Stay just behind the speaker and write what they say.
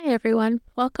everyone.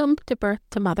 Welcome to Birth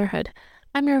to Motherhood.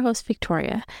 I'm your host,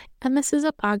 Victoria, and this is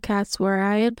a podcast where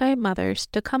I invite mothers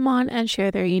to come on and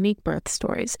share their unique birth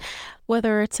stories.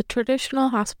 Whether it's a traditional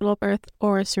hospital birth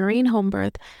or a serene home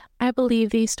birth, I believe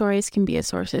these stories can be a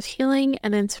source of healing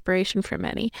and inspiration for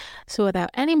many. So without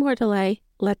any more delay,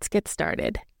 let's get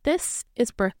started. This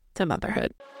is Birth to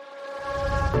Motherhood.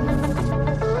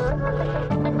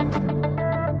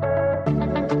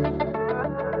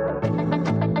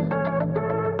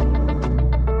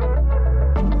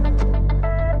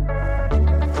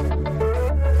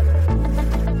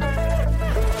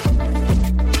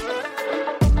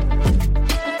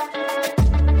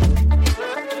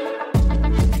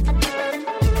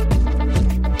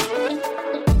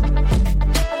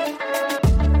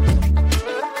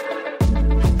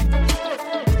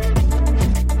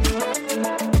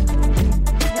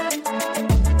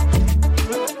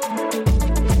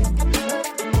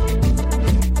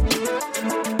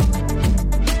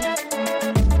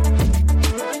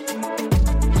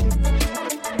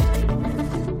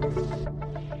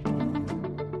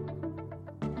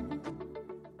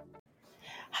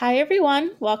 Hi,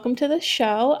 everyone. Welcome to the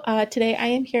show. Today I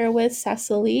am here with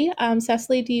Secelie.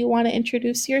 Secelie, do you want to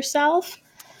introduce yourself?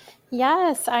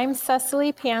 Yes, I'm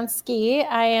Secelie Pansky.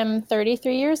 I am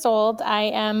 33 years old. I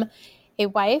am a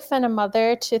wife and a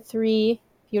mother to 3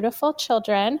 beautiful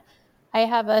children. I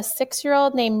have a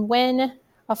 6-year-old named Wynn,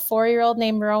 a 4-year-old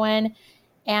named Rowan,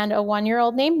 and a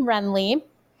 1-year-old named Renly.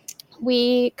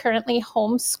 We currently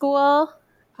homeschool.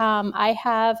 I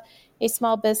have a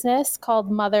small business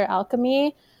called Mother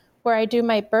Alchemy, where I do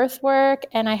my birth work,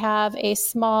 and I have a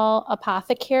small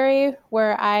apothecary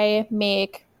where I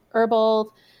make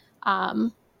herbal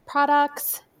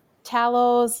products,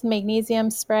 tallows, magnesium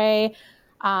spray,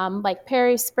 like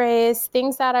peri sprays,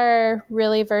 things that are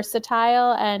really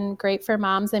versatile and great for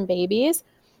moms and babies.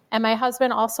 And my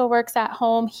husband also works at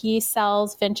home. He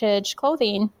sells vintage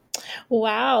clothing.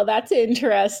 Wow, that's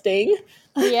interesting.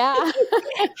 Yeah.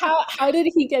 How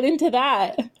did he get into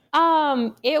that?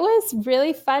 It was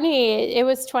really funny. It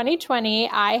was 2020.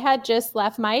 I had just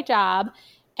left my job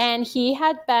and he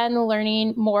had been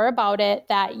learning more about it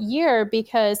that year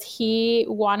because he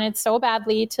wanted so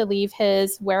badly to leave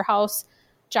his warehouse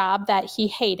job that he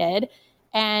hated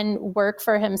and work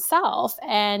for himself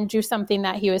and do something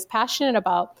that he was passionate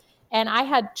about. And I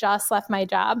had just left my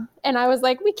job and I was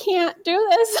like, we can't do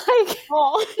this.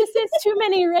 This is too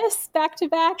many risks back to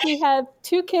back. We have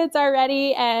 2 kids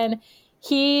already, and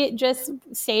he just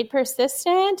stayed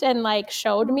persistent and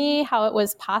showed me how it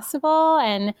was possible.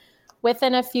 And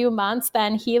within a few months,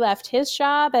 then he left his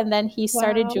job and then he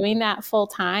started doing that full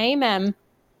time, and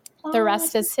the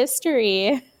rest is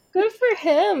history. Good for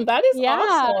him. That is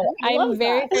awesome. I'm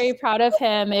very, very proud of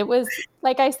him. It was,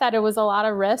 like I said, it was a lot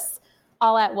of risks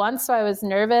all at once. So I was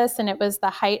nervous, and it was the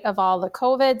height of all the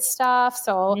COVID stuff.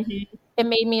 So it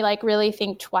made me really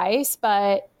think twice,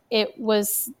 but it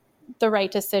was the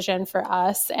right decision for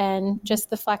us, and just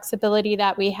the flexibility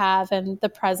that we have and the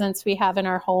presence we have in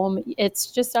our home.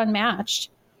 It's just unmatched.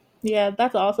 Yeah,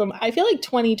 that's awesome. I feel like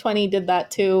 2020 did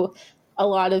that to a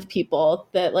lot of people,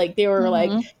 that they were like,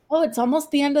 oh, it's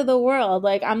almost the end of the world.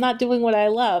 I'm not doing what I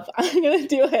love. I'm going to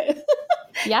do it.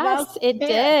 Yes, it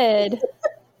did.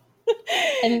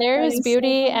 And there's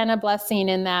beauty and a blessing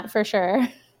in that for sure.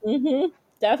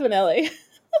 Definitely.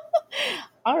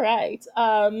 All right.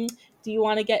 Do you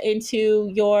want to get into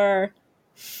your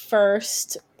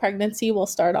first pregnancy? We'll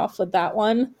start off with that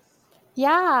one.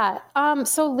 Yeah.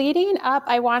 So leading up,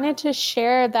 I wanted to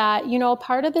share that,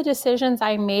 part of the decisions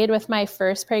I made with my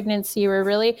first pregnancy were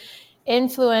really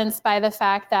influenced by the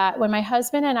fact that when my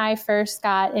husband and I first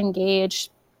got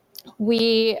engaged,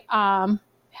 we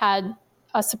had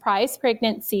a surprise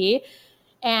pregnancy,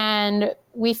 and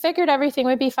we figured everything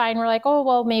would be fine. We're like, oh,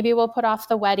 well, maybe we'll put off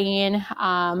the wedding.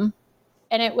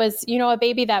 And it was, a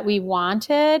baby that we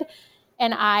wanted.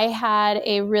 And I had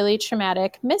a really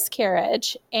traumatic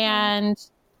miscarriage. And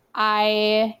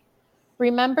I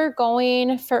remember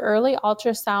going for early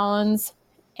ultrasounds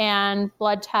and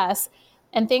blood tests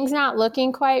and things not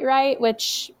looking quite right,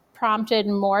 which prompted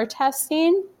more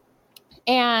testing.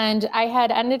 And I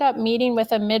had ended up meeting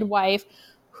with a midwife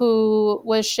who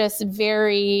was just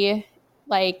very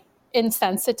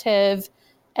insensitive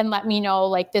and let me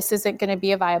know this isn't going to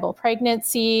be a viable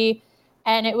pregnancy.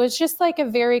 And it was just a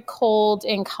very cold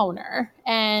encounter.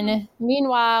 And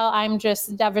meanwhile, I'm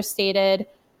just devastated,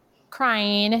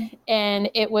 crying. And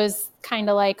it was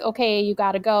kind of okay, you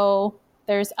got to go.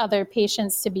 There's other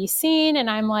patients to be seen.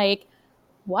 And I'm like,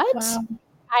 what? Wow.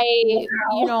 I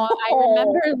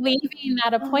remember leaving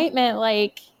that appointment,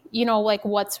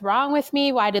 what's wrong with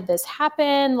me? Why did this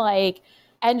happen?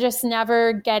 and just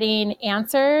never getting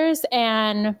answers.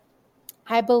 And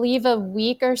I believe a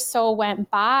week or so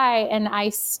went by and I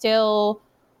still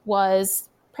was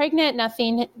pregnant.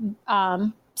 Nothing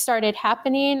started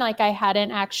happening. Like I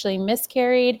hadn't actually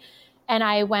miscarried. And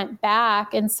I went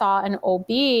back and saw an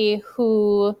OB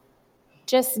who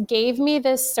just gave me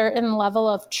this certain level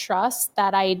of trust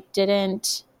that I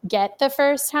didn't get the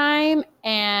first time.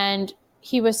 And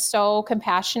he was so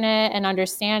compassionate and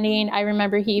understanding. I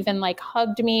remember he even like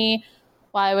hugged me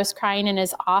while I was crying in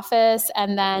his office.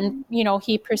 And then,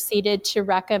 he proceeded to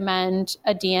recommend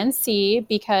a DNC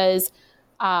because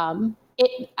I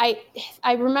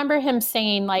remember him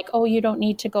saying like, oh, you don't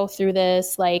need to go through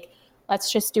this. Like, let's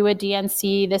just do a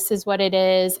DNC. This is what it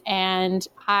is. And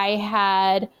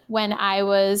when I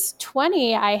was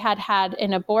 20, I had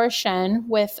an abortion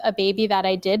with a baby that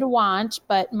I did want,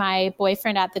 but my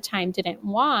boyfriend at the time didn't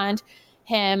want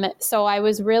him. So I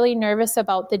was really nervous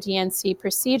about the DNC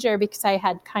procedure because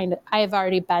I've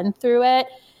already been through it,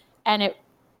 and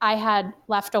I had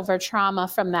leftover trauma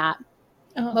from that.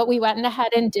 But we went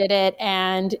ahead and did it,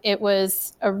 and it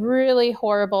was a really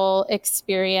horrible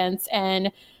experience.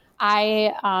 And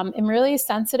I am really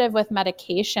sensitive with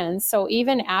medications. So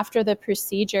even after the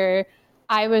procedure,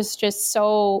 I was just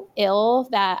so ill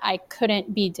that I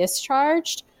couldn't be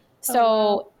discharged.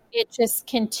 So it just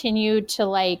continued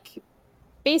to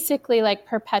basically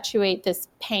perpetuate this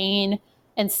pain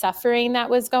and suffering that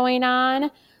was going on.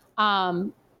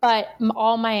 But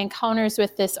all my encounters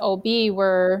with this OB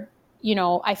were,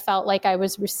 I felt like I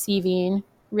was receiving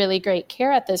really great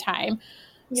care at the time.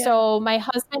 Yeah. So my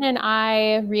husband and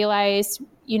I realized,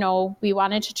 we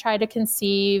wanted to try to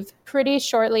conceive pretty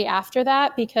shortly after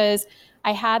that because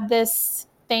I had this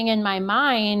thing in my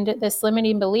mind, this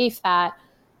limiting belief that,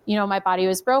 my body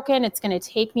was broken. It's going to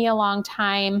take me a long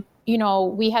time.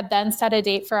 We had then set a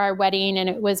date for our wedding and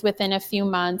it was within a few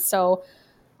months. So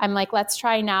I'm like, let's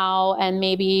try now. And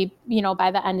maybe,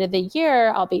 by the end of the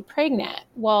year, I'll be pregnant.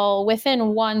 Well,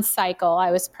 within one cycle,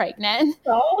 I was pregnant.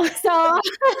 Oh. So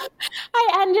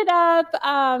I ended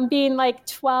up being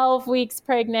 12 weeks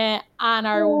pregnant on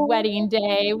our wedding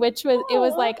day, which was, it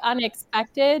was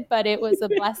unexpected, but it was a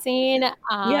blessing.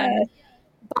 Yes.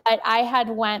 But I had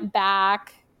went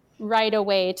back right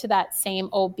away to that same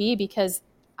OB because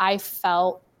I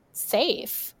felt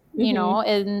safe,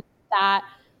 in that,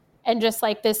 and just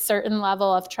this certain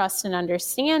level of trust and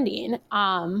understanding.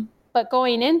 But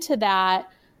going into that,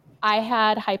 I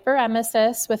had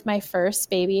hyperemesis with my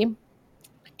first baby,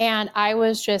 and I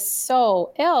was just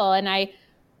so ill, and I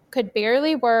could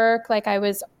barely work. I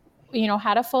was,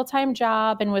 had a full-time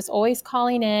job and was always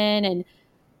calling in,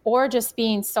 or just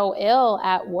being so ill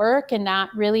at work and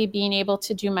not really being able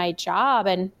to do my job.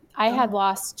 And I had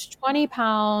lost 20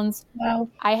 pounds. Wow.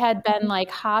 I had been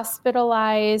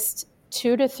hospitalized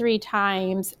 2 to 3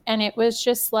 times. And it was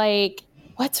just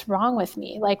what's wrong with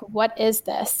me? What is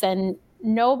this? And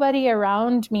nobody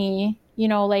around me,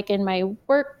 in my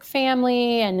work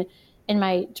family and in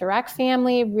my direct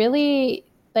family really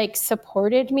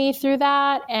supported me through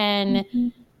that.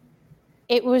 And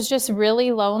it was just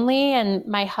really lonely, and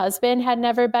my husband had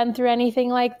never been through anything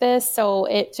like this. So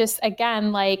it just,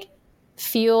 again,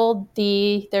 fueled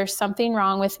there's something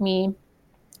wrong with me.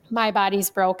 My body's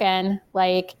broken.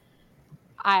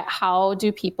 How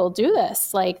do people do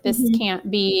this? This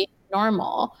can't be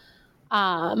normal.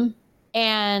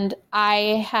 And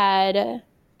I had,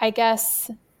 I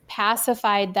guess,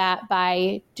 pacified that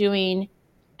by doing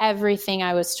everything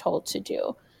I was told to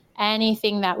do.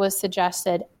 Anything that was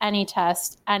suggested, any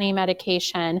test, any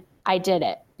medication, I did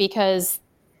it because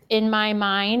in my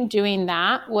mind, doing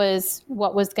that was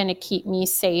what was going to keep me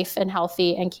safe and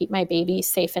healthy and keep my baby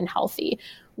safe and healthy.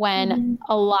 When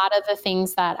a lot of the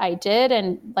things that I did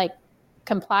and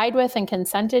complied with and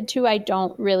consented to, I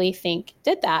don't really think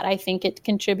did that. I think it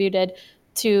contributed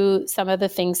to some of the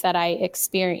things that I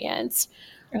experienced.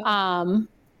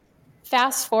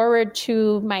 Fast forward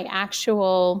to my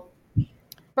actual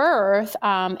birth,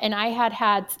 and I had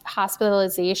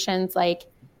hospitalizations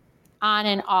on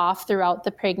and off throughout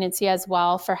the pregnancy as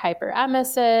well for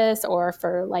hyperemesis or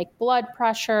for blood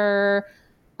pressure,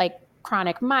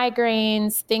 chronic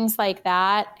migraines, things like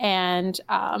that. And,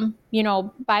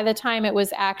 by the time it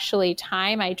was actually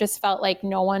time, I just felt like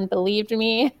no one believed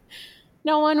me.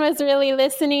 No one was really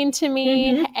listening to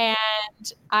me.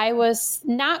 And I was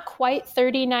not quite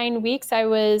 39 weeks. It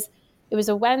was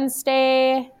a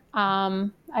Wednesday.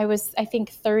 I was, I think,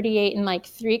 38 and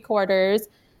 3/4.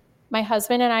 My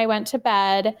husband and I went to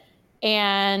bed,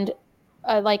 and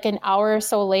an hour or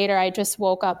so later, I just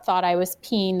woke up, thought I was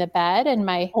peeing the bed and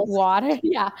my water.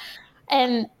 Yeah.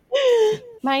 And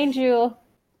mind you,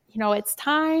 it's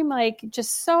time, like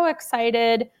just so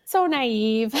excited, so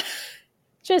naive,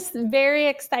 just very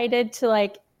excited to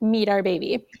like meet our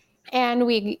baby. And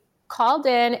we called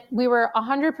in. We were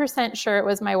 100% sure it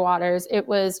was my waters. It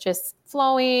was just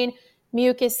flowing,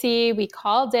 mucusy. We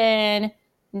called in.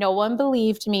 No one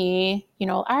believed me.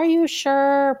 Are you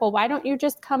sure? Well, why don't you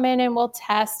just come in and we'll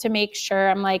test to make sure?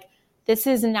 I'm like, this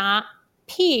is not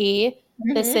pee.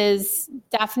 This is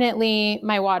definitely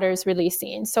my waters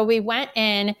releasing. So we went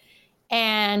in,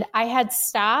 and I had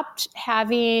stopped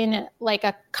having like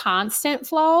a constant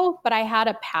flow, but I had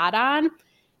a pad on,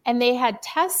 and they had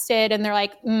tested and they're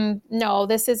like, no,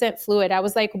 this isn't fluid. I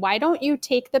was like, why don't you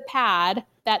take the pad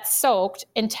that's soaked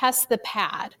and test the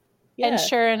pad? Yeah. And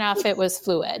sure enough, it was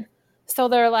fluid. So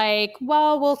they're like,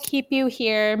 well, we'll keep you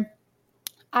here.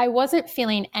 I wasn't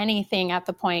feeling anything at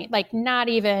the point, like not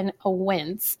even a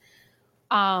wince.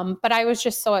 But I was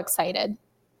just so excited.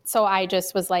 So I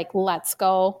just was like, let's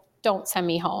go. Don't send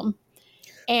me home.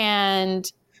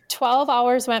 And 12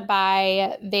 hours went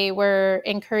by. They were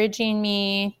encouraging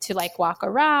me to like walk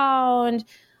around.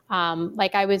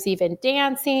 Like I was even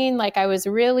dancing. Like I was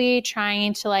really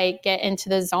trying to like get into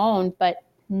the zone, but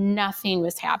nothing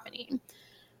was happening.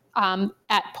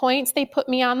 At points, they put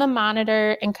me on the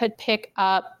monitor and could pick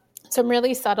up some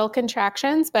really subtle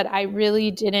contractions, but I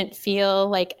really didn't feel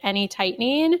like any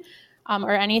tightening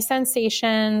or any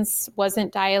sensations,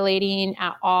 wasn't dilating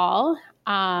at all.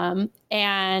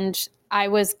 And I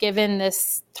was given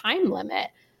this time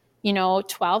limit,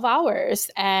 12 hours,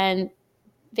 and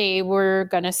they were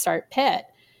going to start PIT.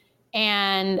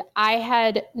 And I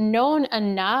had known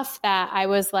enough that I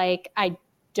was like, I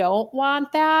don't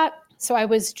want that. So I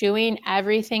was doing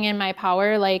everything in my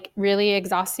power, like really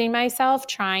exhausting myself,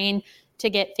 trying to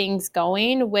get things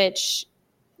going, which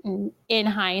in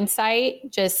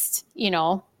hindsight just,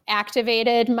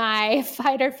 activated my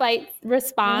fight or flight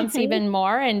response even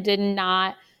more, and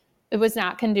it was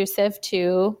not conducive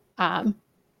to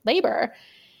labor.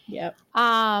 Yep.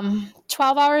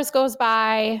 12 hours goes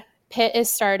by, PIT is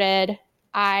started.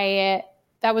 That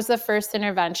was the first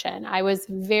intervention. I was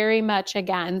very much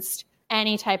against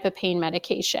any type of pain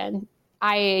medication.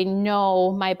 I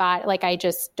know my body, like I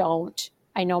just don't.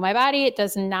 I know my body, it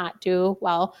does not do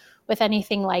well with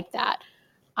anything like that.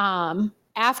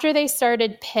 After they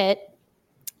started PIT,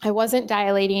 I wasn't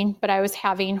dilating, but I was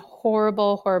having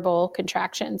horrible, horrible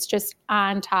contractions just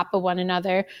on top of one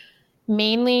another,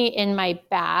 mainly in my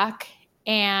back.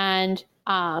 And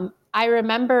I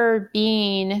remember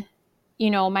being,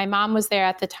 my mom was there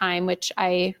at the time, which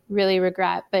I really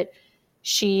regret, but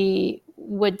she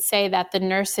would say that the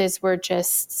nurses were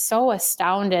just so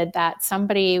astounded that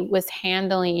somebody was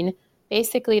handling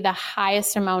basically the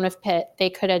highest amount of PIT they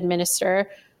could administer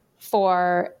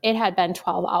for, it had been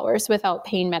 12 hours without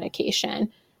pain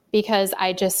medication, because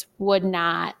I just would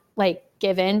not like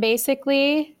give in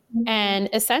basically. And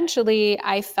essentially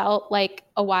I felt like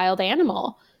a wild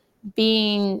animal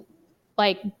being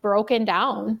like broken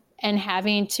down and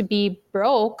having to be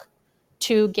broke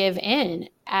to give in.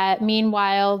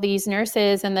 Meanwhile, these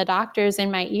nurses and the doctors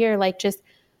in my ear, like, just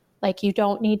like, you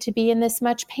don't need to be in this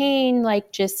much pain.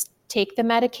 Like, just take the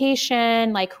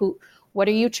medication. Like, what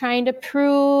are you trying to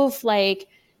prove? Like,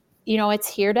 it's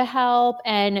here to help.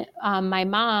 And my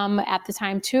mom at the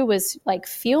time too was like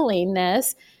fueling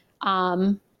this.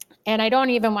 And I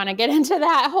don't even want to get into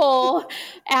that whole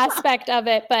aspect of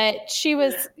it, but she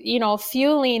was,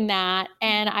 fueling that.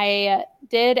 And I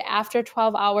did, after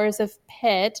 12 hours of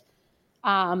PIT,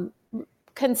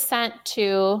 consent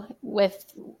to,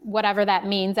 with whatever that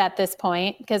means at this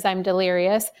point, because I'm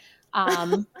delirious.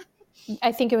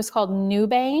 I think it was called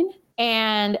Nubane.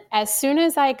 And as soon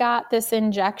as I got this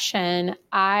injection,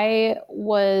 I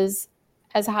was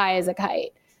as high as a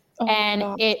kite. Oh,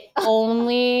 and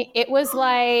it was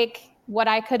like what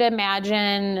I could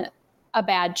imagine a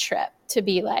bad trip to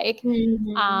be like.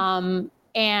 Mm-hmm.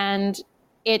 And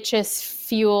it just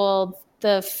fueled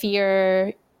the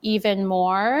fear even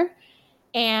more.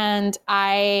 And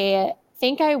I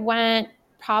think I went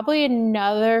probably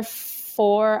another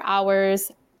 4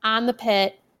 hours on the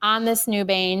PIT, on this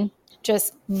Nubane,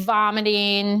 just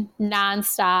vomiting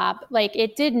nonstop. Like,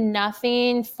 it did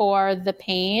nothing for the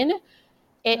pain.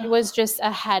 It was just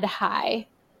a head high.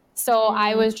 So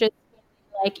I was just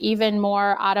like even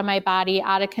more out of my body,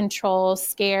 out of control,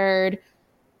 scared,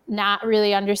 not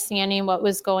really understanding what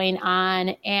was going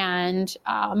on. And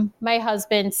my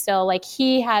husband still, like,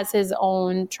 he has his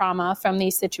own trauma from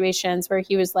these situations where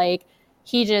he was like,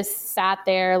 he just sat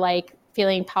there like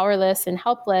feeling powerless and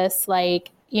helpless,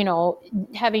 like,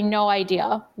 having no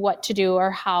idea what to do or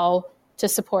how to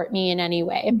support me in any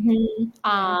way. Mm-hmm.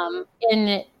 Yeah.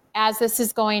 And as this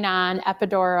is going on,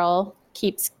 epidural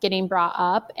keeps getting brought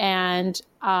up. And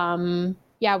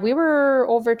yeah, we were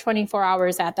over 24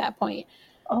 hours at that point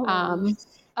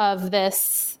of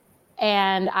this.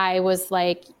 And I was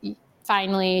like,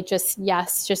 finally, just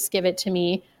yes, just give it to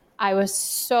me. I was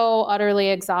so utterly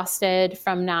exhausted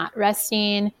from not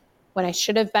resting when I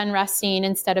should have been resting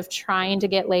instead of trying to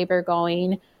get labor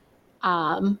going.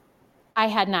 I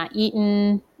had not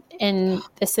eaten in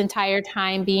this entire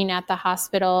time being at the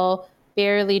hospital,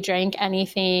 barely drank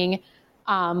anything.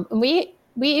 We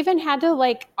even had to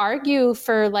like argue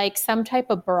for like some type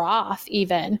of broth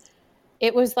even.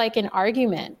 It was like an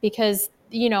argument because,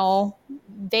 you know,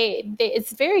 they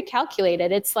it's very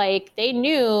calculated. It's like they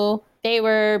knew they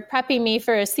were prepping me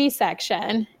for a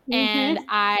C-section and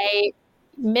I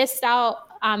missed out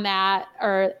on that,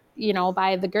 or, you know,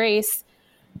 by the grace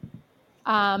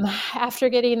after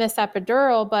getting this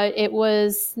epidural. But it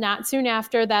was not soon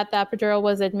after that the epidural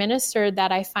was administered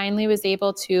that I finally was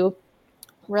able to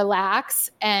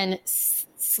relax and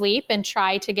sleep and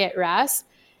try to get rest.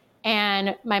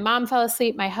 And my mom fell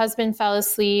asleep, my husband fell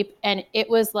asleep, and it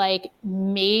was like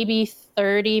maybe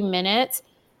 30 minutes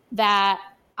that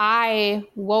I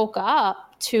woke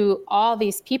up to all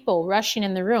these people rushing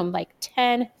in the room, like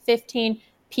 10, 15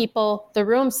 people. The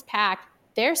room's packed.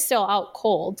 They're still out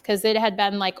cold because it had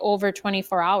been like over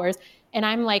 24 hours. And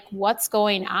I'm like, what's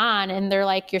going on? And they're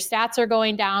like, your stats are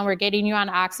going down. We're getting you on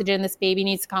oxygen. This baby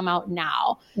needs to come out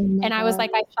now. And I was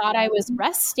like, I thought I was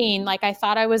resting. Like, I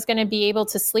thought I was going to be able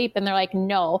to sleep. And they're like,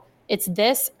 no, it's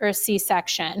this or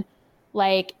C-section.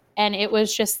 Like, and it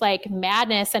was just like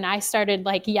madness. And I started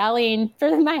like yelling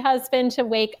for my husband to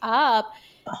wake up.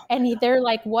 And they're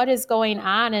like, what is going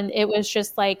on? And it was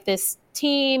just like this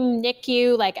team,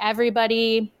 NICU, like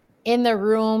everybody in the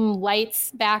room,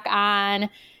 lights back on.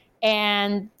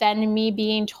 And then me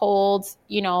being told,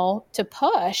 you know, to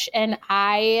push. And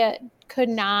I could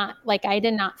not, like, I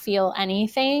did not feel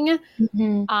anything.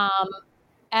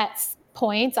 At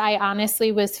points, I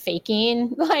honestly was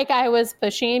faking like I was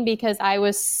pushing because I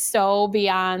was so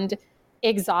beyond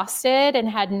exhausted and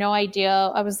had no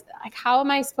idea. I was like, how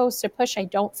am I supposed to push? I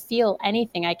don't feel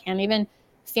anything. I can't even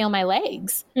feel my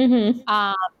legs.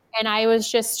 And I was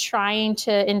just trying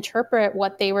to interpret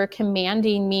what they were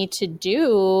commanding me to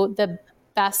do the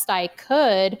best I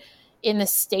could in the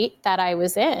state that I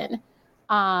was in.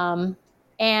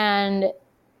 And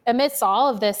amidst all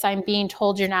of this, I'm being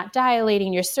told you're not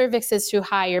dilating, your cervix is too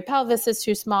high, your pelvis is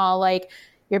too small, like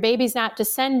your baby's not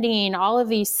descending, all of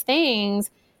these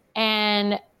things.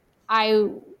 And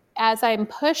as I'm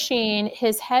pushing,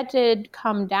 his head did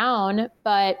come down,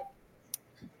 but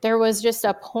there was just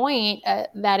a point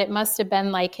that it must have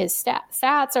been like his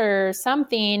stats or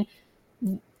something.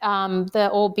 The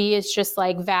OB is just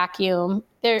like vacuum.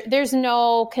 There's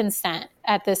no consent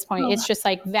at this point. It's just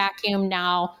like vacuum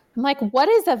now. I'm like, what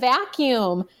is a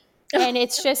vacuum? And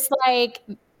it's just like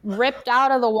ripped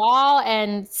out of the wall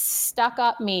and stuck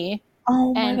up me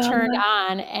and turned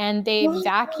on. And they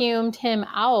vacuumed him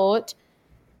out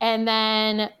and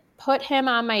then put him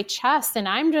on my chest. And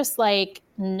I'm just like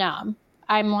numb.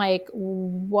 I'm like,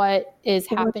 what is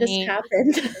happening?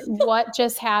 What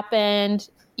just happened?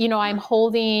 You know, I'm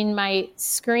holding my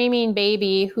screaming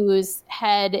baby whose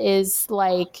head is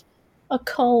like a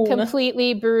cone,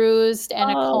 completely bruised and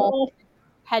a cone.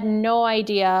 Had no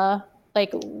idea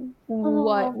like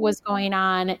what was going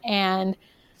on. And,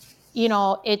 you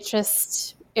know, it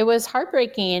was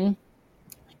heartbreaking.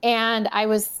 And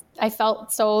I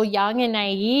felt so young and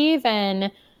naive,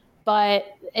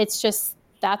 but it's just,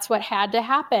 that's what had to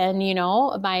happen. You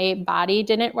know, my body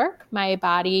didn't work. My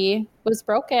body was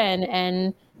broken,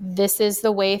 and this is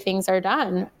the way things are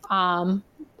done.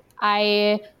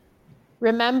 I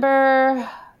remember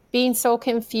being so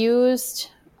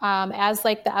confused as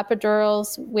like the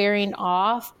epidurals wearing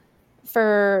off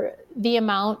for the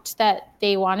amount that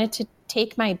they wanted to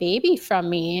take my baby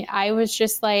from me. I was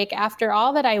just like, after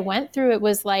all that I went through, it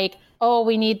was like, oh,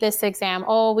 we need this exam.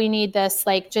 Oh, we need this,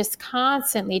 like just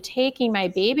constantly taking my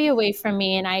baby away from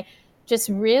me. And I just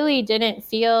really didn't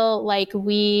feel like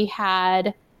we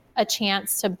had a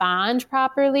chance to bond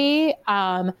properly.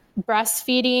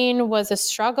 Breastfeeding was a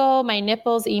struggle. My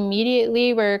nipples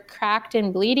immediately were cracked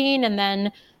and bleeding. And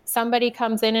then somebody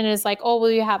comes in and is like, oh,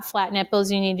 well, you have flat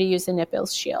nipples. You need to use a nipple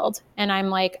shield. And I'm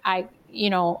like,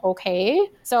 okay.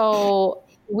 So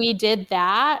we did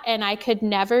that, and I could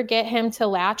never get him to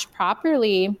latch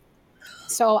properly.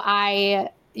 So I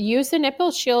used a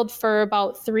nipple shield for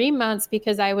about 3 months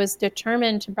because I was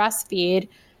determined to breastfeed.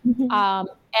 Mhm.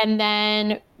 And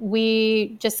then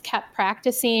we just kept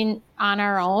practicing on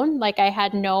our own. Like I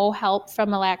had no help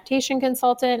from a lactation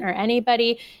consultant or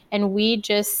anybody. And we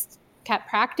just kept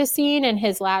practicing, and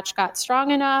his latch got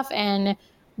strong enough. And,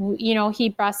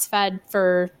 he breastfed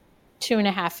for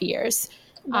 2.5 years.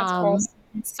 That's Um, awesome.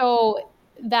 so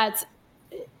that's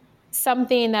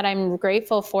something that I'm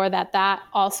grateful for, that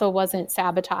also wasn't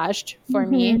sabotaged for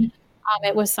me. Mhm.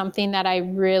 It was something that I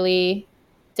really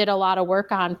did a lot of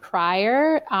work on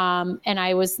prior, and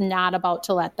I was not about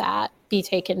to let that be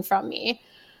taken from me.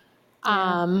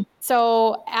 Yeah.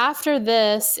 So after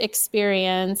this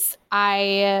experience,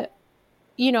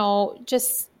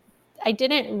 just I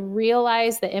didn't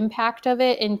realize the impact of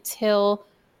it until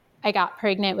I got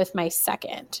pregnant with my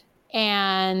second.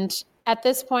 And at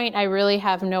this point, I really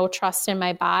have no trust in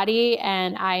my body.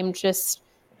 And I'm just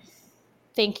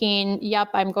thinking, yep,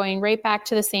 I'm going right back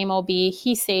to the same OB.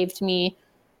 He saved me.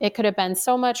 It could have been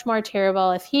so much more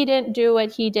terrible. If he didn't do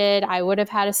what he did, I would have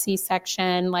had a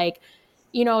C-section.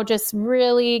 Just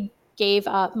really gave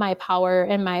up my power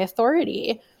and my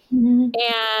authority. Mhm.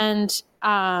 And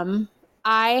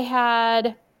I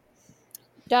had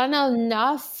done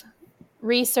enough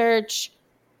research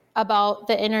about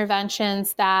the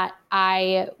interventions that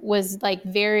I was like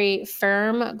very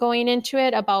firm going into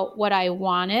it about what I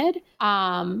wanted.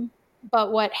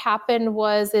 But what happened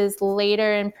is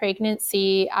later in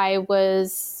pregnancy, I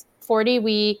was 40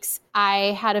 weeks.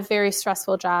 I had a very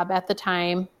stressful job at the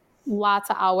time, lots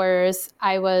of hours.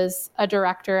 I was a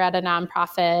director at a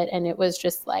nonprofit, and it was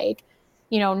just like,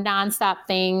 nonstop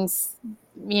things,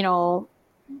 you know,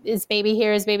 is baby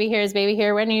here, is baby here, is baby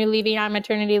here, when are you leaving on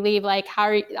maternity leave, like how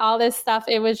are you, all this stuff.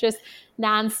 It was just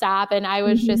nonstop, and I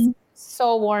was just Mhm.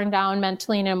 so worn down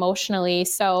mentally and emotionally.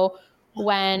 So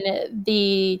when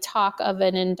the talk of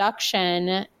an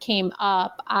induction came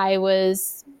up, I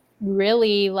was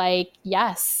really like,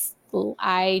 yes,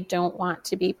 I don't want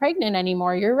to be pregnant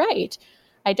anymore. You're right,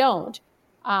 I don't.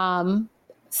 um,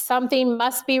 Something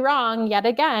must be wrong yet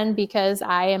again, because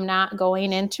I am not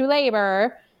going into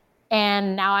labor,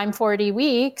 and now I'm 40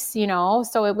 weeks,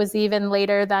 so it was even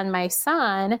later than my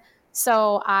son.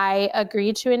 So I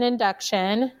agreed to an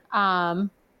induction.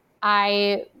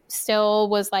 I still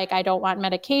was like, I don't want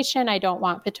medication. I don't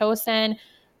want Pitocin.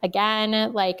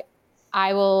 Again, like,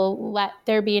 I will let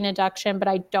there be an induction, but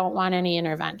I don't want any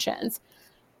interventions.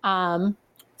 Um,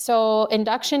 so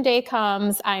induction day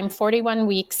comes. I'm 41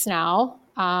 weeks now,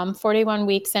 41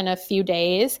 weeks in a few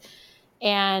days,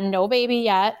 and no baby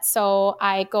yet. So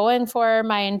I go in for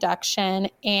my induction,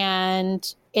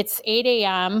 and it's 8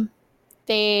 a.m.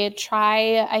 They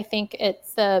try, I think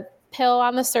it's the pill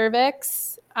on the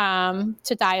cervix,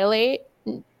 to dilate.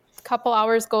 A couple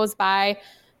hours goes by,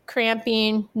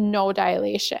 cramping, no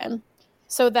dilation.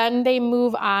 So then they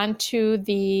move on to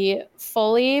the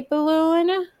Foley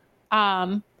balloon.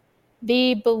 Um,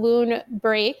 the balloon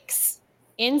breaks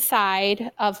inside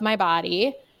of my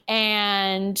body,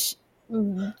 and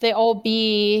the OB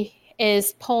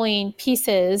is pulling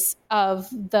pieces of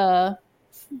the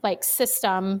like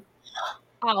system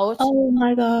out Oh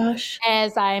my gosh.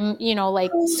 as I'm,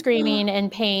 like screaming in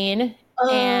pain. Oh.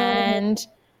 And,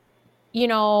 you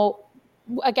know,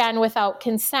 again, without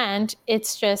consent,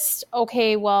 it's just,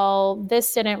 okay, well,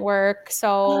 this didn't work.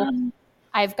 So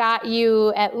I've got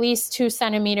you at least 2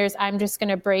 centimeters. I'm just going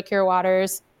to break your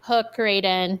waters, hook right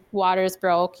in, waters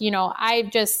broke. I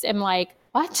just am like,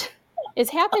 what is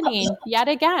happening yet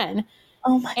again?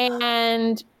 Oh my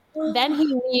And then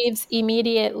he leaves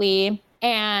immediately.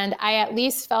 And I at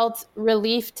least felt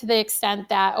relief to the extent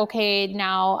that, okay,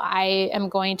 now I am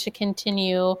going to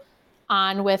continue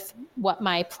on with what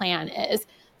my plan is.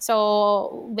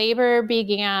 So labor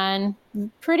began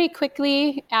pretty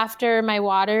quickly after my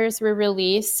waters were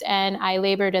released, and I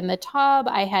labored in the tub.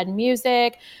 I had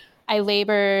music. I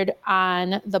labored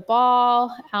on the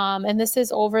ball. And this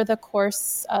is over the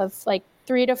course of like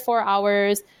 3 to 4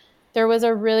 hours. There was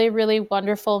a really, really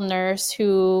wonderful nurse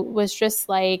who was just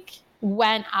like,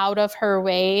 went out of her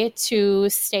way to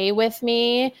stay with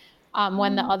me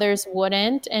when the others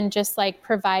wouldn't, and just like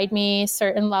provide me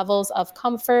certain levels of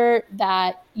comfort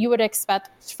that you would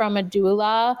expect from a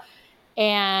doula,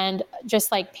 and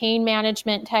just like pain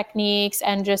management techniques,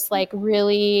 and just like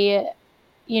really,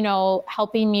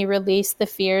 helping me release the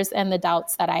fears and the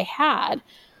doubts that I had.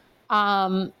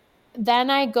 Um, then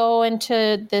I go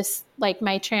into this, like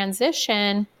my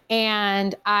transition,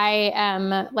 and I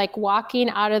am like walking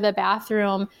out of the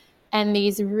bathroom, and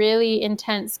these really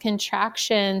intense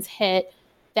contractions hit.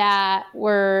 that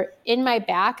were in my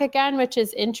back again, which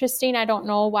is interesting. I don't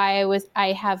know why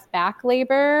I have back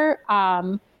labor.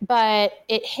 But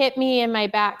it hit me in my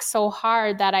back so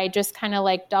hard that I just kind of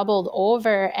like doubled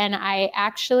over. And I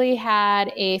actually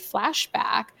had a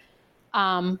flashback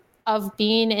of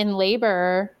being in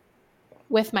labor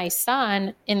with my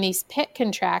son in these pit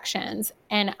contractions.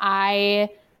 And I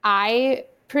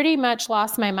pretty much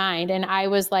lost my mind. And I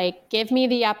was like, give me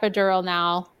the epidural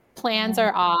now. Plans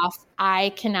are off.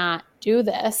 I cannot do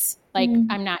this. Like,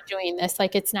 I'm not doing this.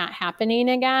 Like, it's not happening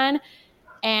again.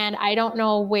 And I don't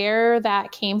know where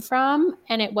that came from.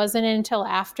 And it wasn't until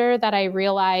after that I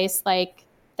realized, like,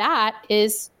 that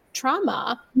is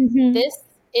trauma. Mm-hmm. This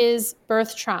is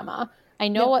birth trauma. I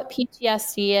know Yep. what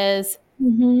PTSD is.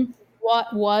 Mm-hmm.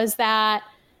 What was that?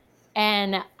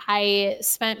 And I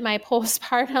spent my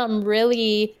postpartum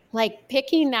really like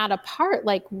picking that apart.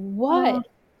 Like, Oh. what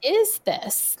is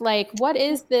this? Like, what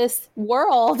is this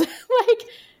world? Like,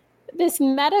 this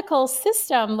medical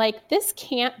system, like, this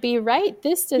can't be right.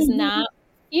 This does Mm-hmm. not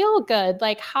feel good.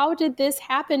 Like, how did this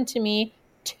happen to me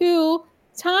 2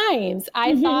 times?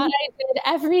 I thought Mm-hmm. I did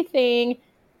everything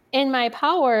in my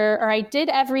power, or I did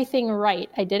everything right.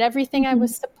 I did everything I Mm-hmm.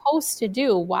 was supposed to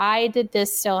do. Why did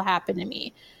this still happen to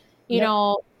me? You Yep.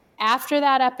 know, after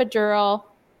that epidural,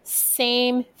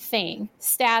 same thing.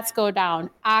 Stats go down,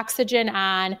 oxygen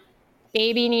on,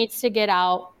 baby needs to get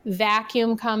out,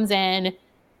 vacuum comes in,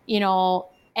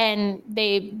 and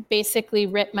they basically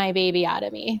rip my baby out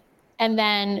of me. And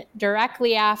then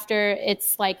directly after,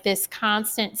 it's like this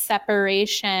constant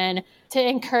separation to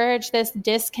encourage this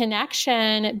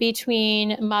disconnection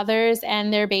between mothers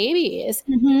and their babies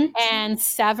Mm-hmm. and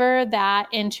sever that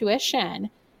intuition.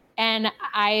 And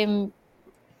I'm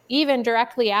even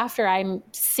directly after, I'm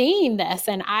seeing this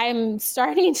and I'm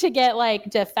starting to get like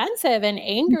defensive and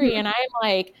angry. Mm-hmm. And I'm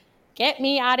like, get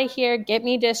me out of here, get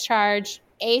me discharged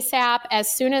ASAP.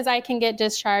 As soon as I can get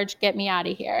discharged, get me out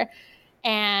of here.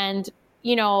 And,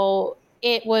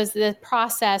 it was the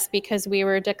process because we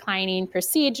were declining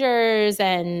procedures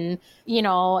and,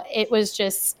 it was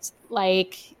just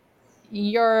like,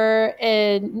 you're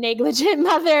a negligent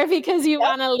mother because you Yep.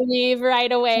 want to leave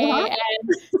right Uh-huh. away. And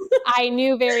I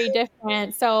knew very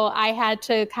different. So I had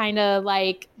to kind of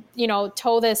like,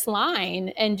 toe this line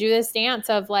and do this dance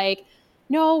of like,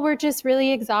 no, we're just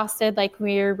really exhausted. Like,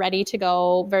 we're ready to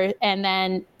go. And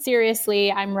then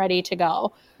seriously, I'm ready to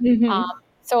go. Um, Mm-hmm.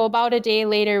 so about a day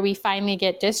later, we finally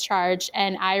get discharged.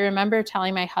 And I remember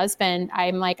telling my husband,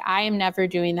 I'm like, I am never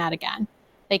doing that again.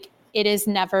 Like, it is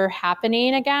never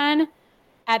happening again.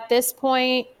 At this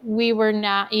point, we were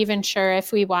not even sure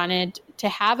if we wanted to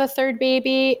have a third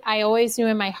baby. I always knew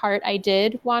in my heart I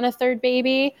did want a third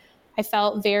baby. I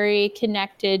felt very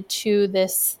connected to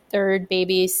this third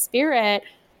baby spirit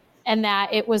and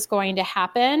that it was going to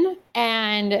happen.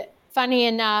 And funny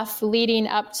enough, leading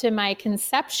up to my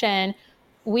conception,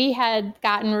 we had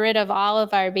gotten rid of all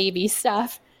of our baby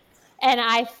stuff. And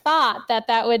I thought that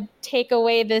that would take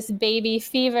away this baby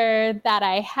fever that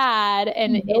I had,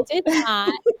 and it Nope. did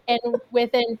not. And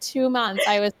within 2 months,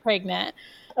 I was pregnant.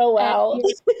 Oh, And wow. we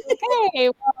were like, okay,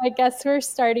 well, I guess we're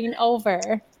starting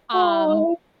over.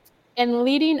 Oh. And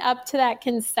leading up to that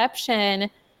conception,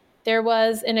 there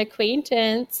was an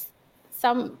acquaintance,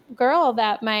 some girl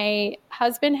that my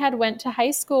husband had went to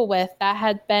high school with that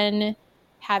had been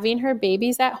having her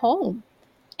babies at home.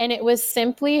 And it was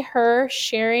simply her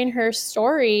sharing her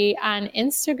story on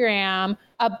Instagram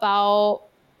about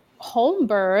home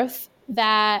birth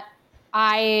that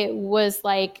I was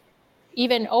like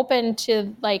even open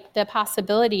to like the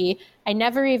possibility. It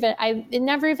never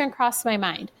even crossed my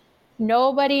mind.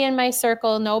 Nobody in my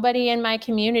circle, nobody in my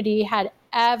community had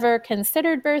ever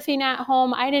considered birthing at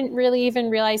home. I didn't really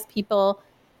even realize people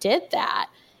did that.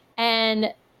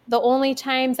 And the only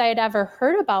times I had ever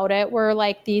heard about it were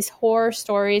like these horror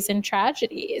stories and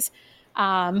tragedies,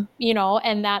 and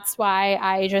that's why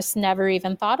I just never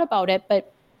even thought about it.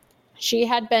 But she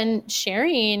had been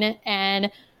sharing,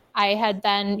 and I had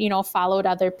then, followed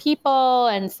other people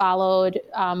and followed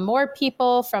more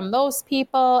people from those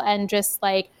people and just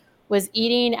like was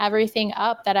eating everything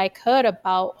up that I could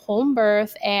about home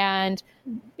birth and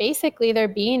basically there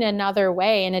being another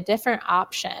way and a different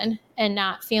option and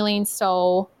not feeling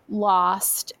so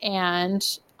lost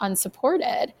and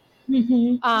unsupported.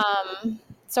 Mm-hmm.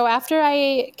 So after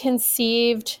I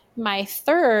conceived my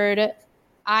third,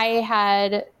 I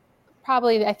had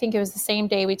probably, I think it was the same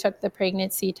day we took the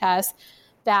pregnancy test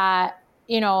that,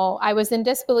 I was in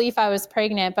disbelief I was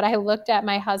pregnant, but I looked at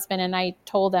my husband and I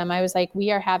told him, I was like, we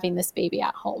are having this baby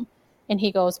at home. And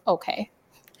he goes, okay.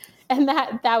 And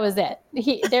that was it.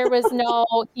 There was no,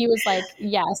 he was like,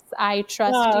 yes, I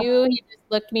trust you. He just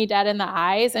looked me dead in the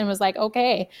eyes and was like,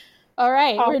 okay, all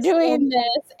right, we're Awesome. doing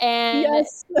this. And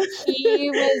Yes. he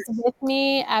was with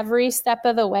me every step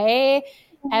of the way.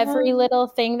 Every little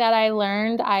thing that I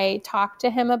learned, I talked to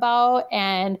him about,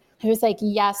 and he was like,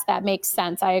 yes, that makes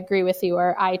sense. I agree with you,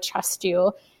 or I trust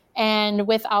you. And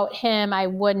without him, I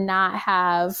would not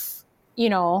have,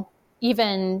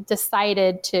 even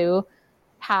decided to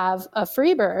have a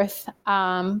free birth.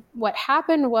 What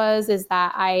happened is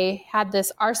that I had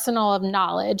this arsenal of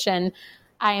knowledge, and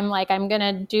I'm like, I'm going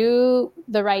to do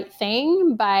the right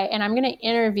thing and I'm going to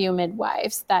interview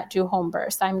midwives that do home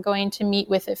births. I'm going to meet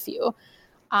with a few.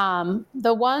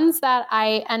 The ones that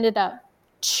I ended up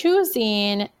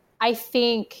choosing, I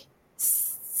think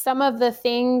some of the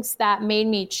things that made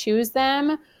me choose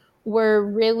them were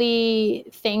really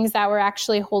things that were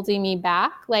actually holding me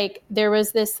back. Like there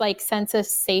was this like sense of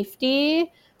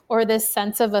safety or this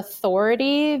sense of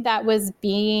authority that was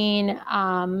being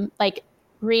like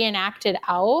reenacted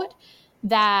out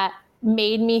that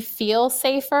made me feel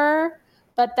safer.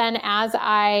 But then as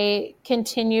I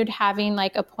continued having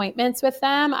like appointments with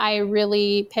them, I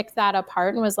really picked that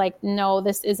apart and was like, no,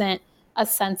 this isn't a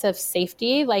sense of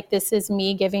safety. Like this is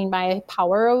me giving my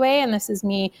power away, and this is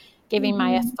me giving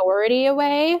my authority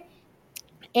away.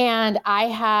 And I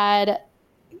had,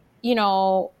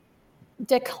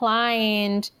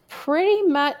 declined pretty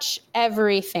much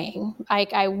everything.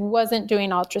 Like I wasn't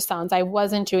doing ultrasounds. I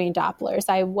wasn't doing Dopplers.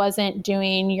 I wasn't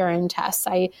doing urine tests.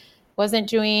 I wasn't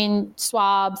doing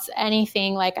swabs,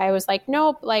 anything. Like I was like,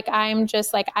 nope, like I'm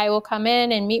just like, I will come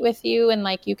in and meet with you and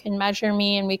like you can measure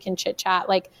me and we can chit chat.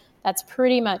 Like that's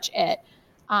pretty much it.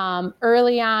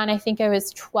 Early on, I think I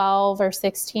was 12 or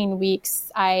 16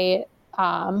 weeks, I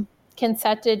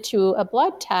consented to a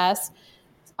blood test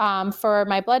for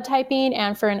my blood typing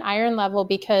and for an iron level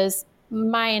because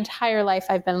my entire life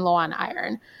I've been low on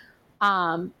iron.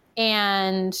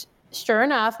 And sure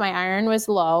enough, my iron was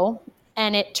low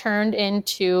and it turned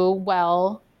into,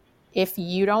 well, if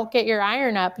you don't get your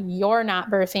iron up, you're not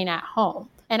birthing at home.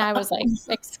 And I was like,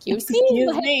 excuse me?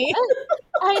 Excuse Like, me. what?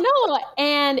 I know.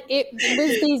 And it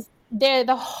was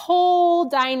the whole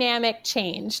dynamic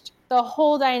changed. The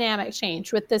whole dynamic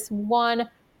changed with this one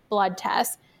blood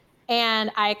test.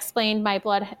 And I explained my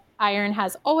blood iron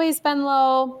has always been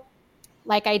low.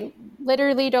 Like I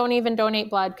literally don't even donate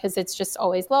blood because it's just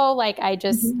always low. Like I've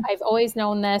always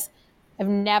known this. I've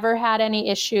never had any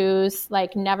issues,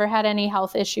 like never had any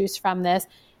health issues from this.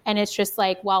 And it's just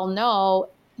like, well, no,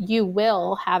 you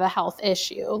will have a health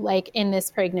issue like in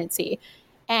this pregnancy.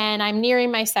 And I'm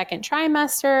nearing my second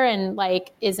trimester and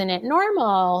like, isn't it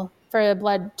normal for the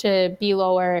blood to be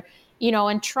lower?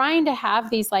 And trying to have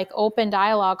these like open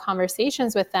dialogue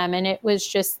conversations with them. And it was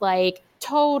just like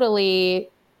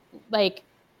totally like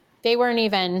they weren't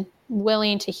even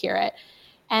willing to hear it.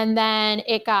 And then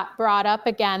it got brought up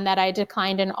again that I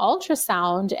declined an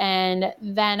ultrasound. And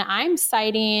then I'm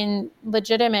citing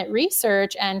legitimate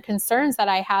research and concerns that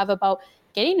I have about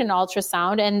getting an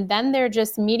ultrasound. And then they're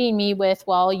just meeting me with,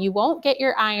 well, you won't get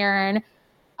your iron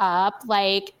up.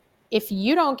 Like, if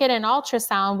you don't get an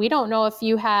ultrasound, we don't know if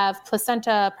you have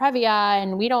placenta previa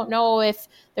and we don't know if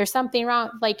there's something wrong.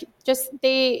 Like, just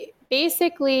they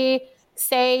basically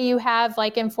say you have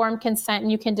like informed consent and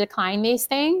you can decline these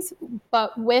things.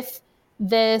 But with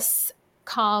this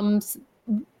comes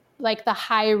like the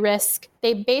high risk.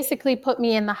 They basically put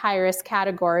me in the high risk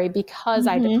category because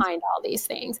I declined all these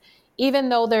things. Even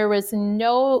though there was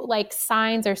no like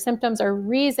signs or symptoms or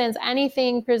reasons,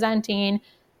 anything presenting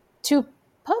to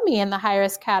put me in the high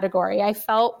risk category. I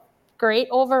felt great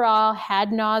overall,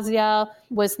 had nausea,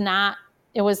 it was not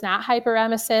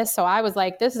hyperemesis. So I was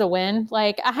like, this is a win.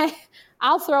 Like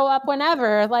I'll throw up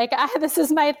whenever. Like this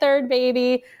is my third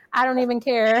baby. I don't even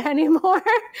care anymore.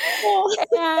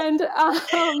 And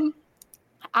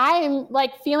I'm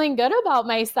like feeling good about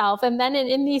myself. And then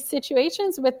in these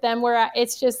situations with them where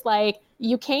it's just like,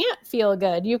 you can't feel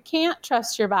good. You can't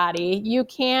trust your body. You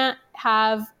can't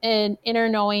have an inner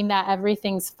knowing that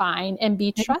everything's fine and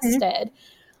be trusted.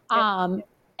 And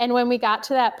when we got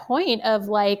to that point of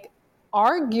like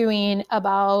arguing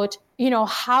about,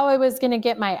 how I was going to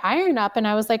get my iron up. And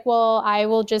I was like, well, I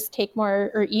will just take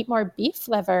more or eat more beef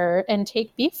liver and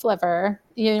take beef liver,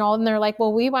 and they're like,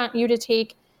 well, we want you to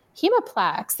take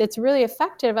Hemoplex. It's really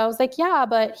effective. I was like, yeah,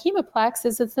 but Hemoplex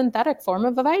is a synthetic form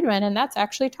of a vitamin and that's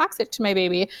actually toxic to my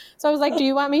baby. So I was like, do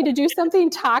you want me to do something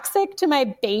toxic to my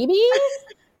baby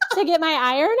to get my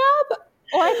iron up?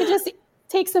 Or I could just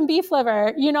take some beef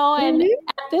liver, and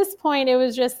at this point it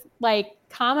was just like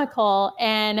comical.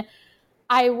 And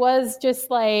I was just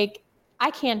like,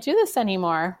 I can't do this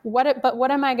anymore. But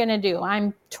what am I going to do?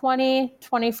 I'm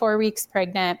 24 weeks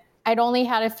pregnant. I'd only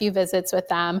had a few visits with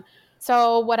them.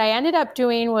 So what I ended up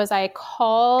doing was I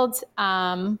called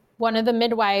one of the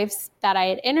midwives that I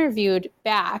had interviewed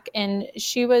back, and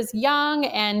she was young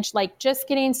and like just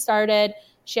getting started.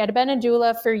 She had been a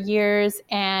doula for years,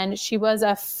 and she was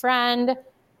a friend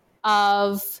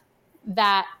of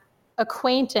that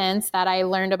acquaintance that I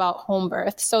learned about home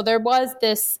birth. So there was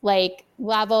this like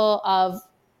level of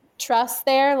trust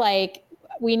there. Like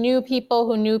we knew people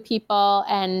who knew people,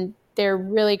 and they're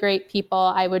really great people.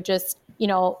 I would just,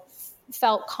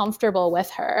 felt comfortable with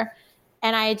her.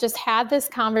 And I just had this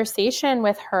conversation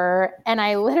with her, and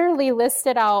I literally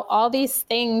listed out all these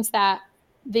things that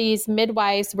these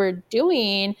midwives were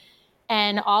doing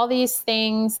and all these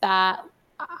things that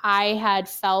I had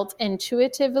felt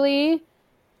intuitively,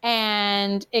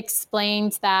 and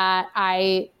explained that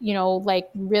I, like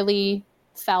really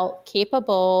felt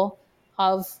capable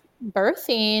of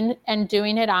birthing and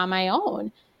doing it on my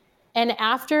own. And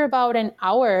after about an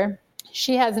hour,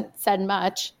 she hasn't said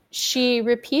much. She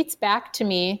repeats back to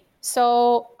me,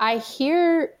 "So I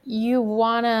hear you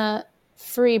want to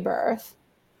free birth.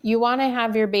 You want to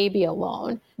have your baby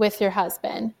alone with your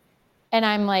husband." And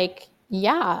I'm like,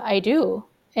 "Yeah, I do."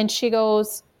 And she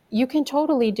goes, "You can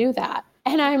totally do that."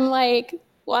 And I'm like,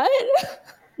 "What?"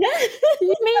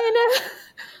 You mean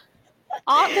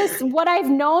all this, what I've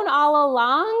known all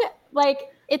along?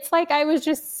 Like, it's like I was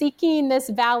just seeking this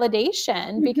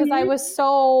validation because I was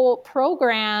so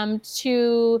programmed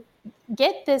to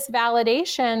get this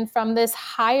validation from this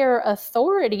higher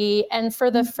authority. And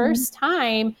for the first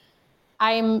time,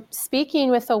 I'm speaking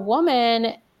with a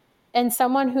woman and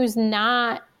someone who's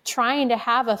not trying to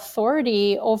have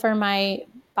authority over my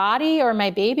body or my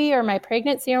baby or my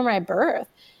pregnancy or my birth.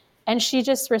 And she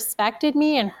just respected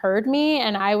me and heard me.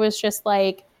 And I was just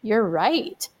like, "You're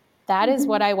right. That is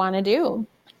what I want to do."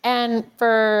 And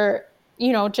for,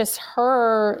 just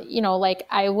her, like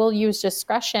I will use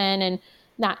discretion and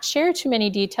not share too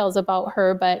many details about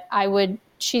her, but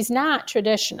she's not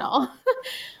traditional.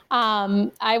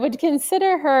 I would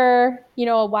consider her,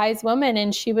 a wise woman,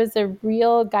 and she was a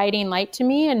real guiding light to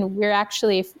me. And we're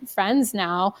actually friends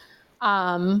now.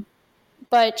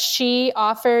 But she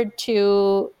offered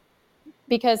to,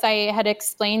 because I had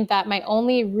explained that my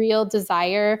only real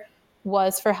desire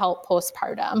was for help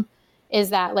postpartum, is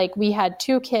that like we had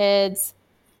 2 kids.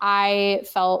 I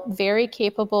felt very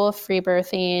capable of free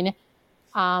birthing.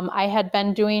 I had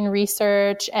been doing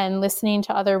research and listening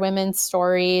to other women's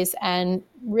stories and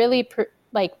really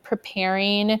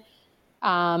preparing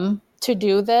to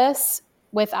do this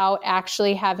without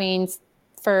actually having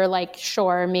for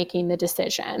making the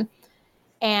decision.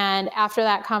 And after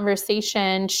that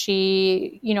conversation,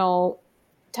 she,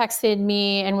 texted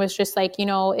me and was just like,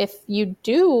 "If you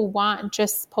do want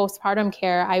just postpartum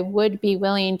care, I would be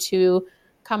willing to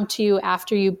come to you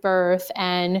after you birth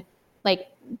and like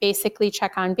basically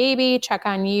check on baby, check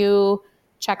on you,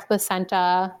 check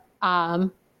placenta."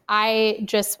 I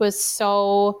just was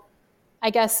so, I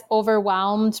guess,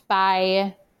 overwhelmed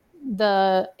by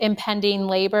the impending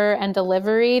labor and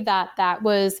delivery that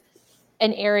was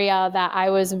an area that I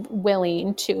was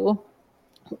willing to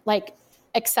like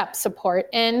accept support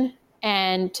in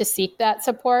and to seek that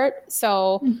support.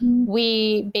 So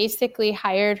we basically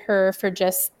hired her for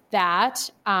just that.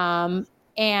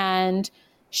 And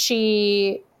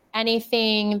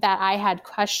anything that I had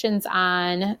questions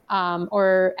on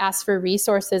or asked for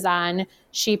resources on,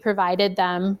 she provided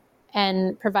them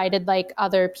and provided like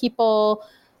other people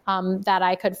that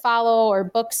I could follow or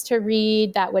books to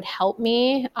read that would help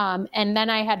me. And then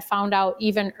I had found out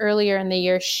even earlier in the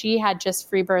year, she had just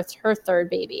free birthed her 3rd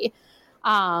baby. So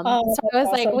I was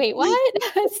awesome. Like, wait, what?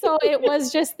 So it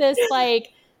was just this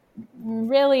like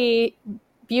really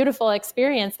beautiful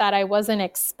experience that I wasn't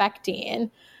expecting.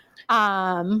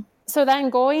 So then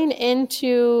going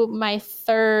into my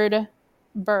 3rd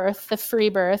birth, the free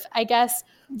birth, I guess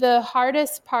the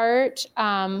hardest part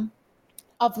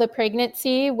of the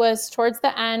pregnancy was towards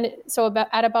the end. So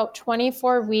at about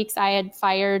 24 weeks, I had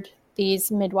fired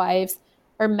these midwives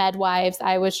or medwives.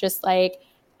 I was just like,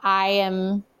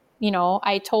 I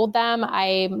told them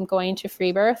I'm going to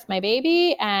free birth my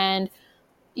baby, and,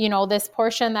 this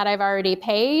portion that I've already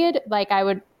paid,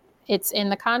 it's in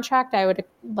the contract. I would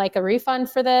like a refund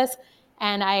for this.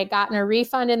 And I had gotten a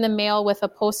refund in the mail with a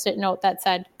Post-it note that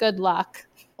said, "Good luck."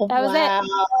 That was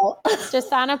it.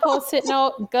 Just on a Post-it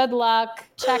note, "Good luck,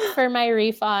 check for my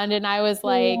refund." And I was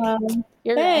like,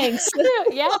 thanks.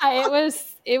 Yeah,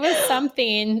 it was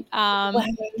something.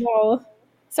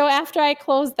 So after I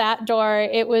closed that door,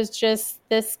 it was just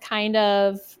this kind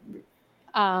of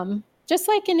just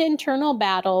like an internal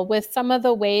battle with some of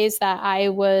the ways that I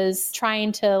was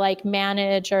trying to like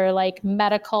manage or like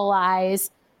medicalize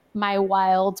my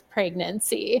wild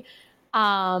pregnancy.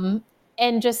 And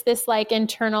just this like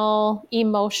internal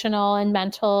emotional and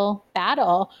mental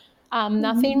battle.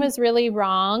 Nothing was really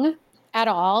wrong at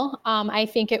all. I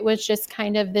think it was just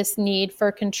kind of this need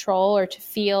for control or to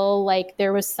feel like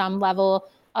there was some level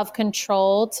of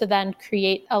control to then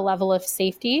create a level of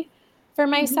safety for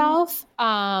myself.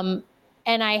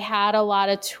 And I had a lot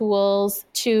of tools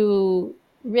to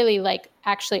really like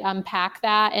actually unpack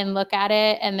that and look at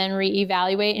it and then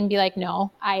reevaluate and be like,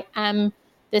 no,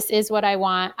 this is what I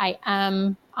want. I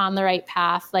am on the right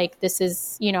path. Like this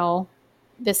is the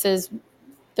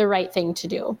right thing to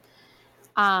do.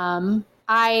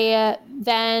 I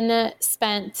then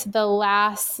spent the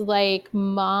last like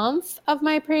month of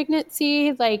my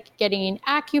pregnancy, like getting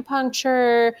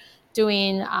acupuncture,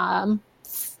 doing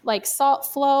like salt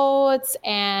floats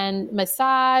and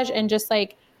massage and just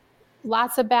like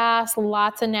lots of baths,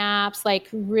 lots of naps, like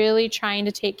really trying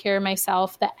to take care of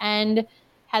myself. The end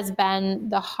has been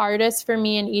the hardest for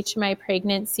me in each of my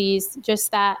pregnancies, just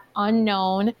that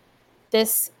unknown.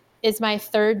 This is my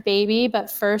third baby, but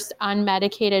first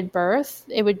unmedicated birth.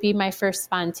 It would be my first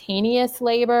spontaneous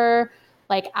labor.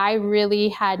 Like I really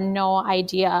had no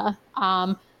idea.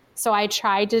 So I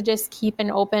tried to just keep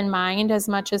an open mind as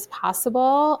much as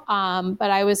possible. But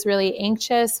I was really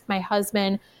anxious. My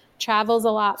husband travels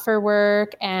a lot for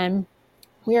work and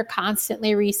we are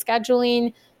constantly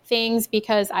rescheduling things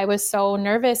because I was so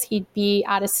nervous he'd be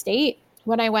out of state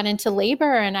when I went into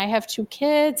labor, and I have 2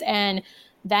 kids, and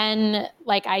then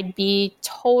like I'd be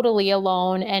totally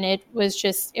alone. And it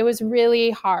was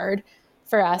really hard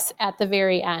for us at the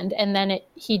very end. And then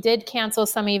he did cancel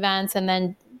some events, and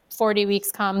then 40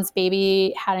 weeks comes,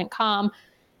 baby hadn't come.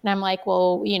 And I'm like,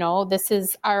 well, this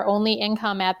is our only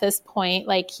income at this point.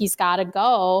 Like he's got to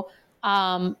go.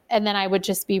 And then I would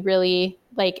just be really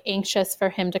like anxious for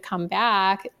him to come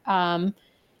back.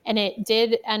 And it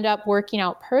did end up working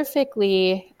out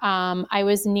perfectly. I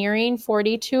was nearing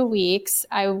 42 weeks.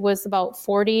 I was about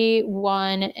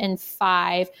 41 and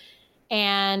 5.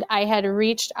 And I had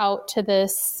reached out to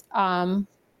this,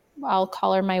 I'll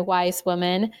call her my wise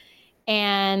woman,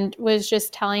 and was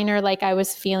just telling her like I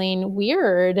was feeling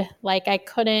weird. Like I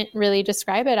couldn't really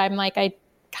describe it. I'm like, I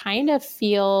kind of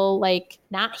feel like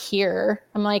not here.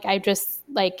 I'm like, I just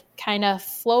like kind of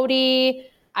floaty.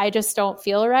 I just don't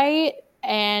feel right.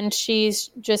 And she's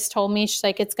just told me, she's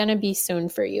like, it's going to be soon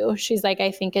for you. She's like,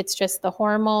 I think it's just the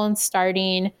hormones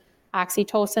starting,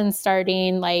 oxytocin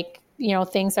starting, like,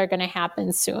 things are going to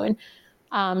happen soon.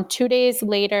 2 days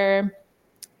later,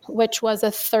 which was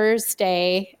a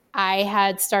Thursday, I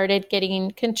had started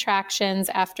getting contractions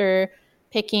after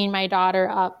picking my daughter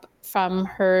up from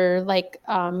her, like,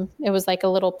 it was like a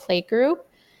little play group.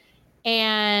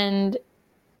 And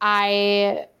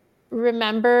I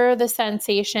remember the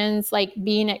sensations, like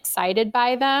being excited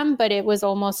by them, but it was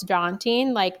almost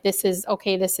daunting. Like, this is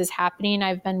happening.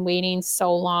 I've been waiting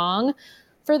so long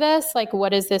for this. Like,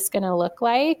 what is this going to look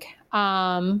like?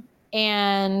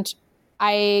 And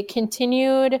I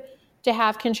continued to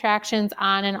have contractions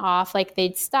on and off. Like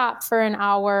they'd stop for an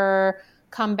hour,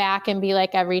 come back and be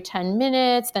like every 10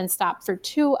 minutes, then stop for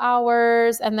 2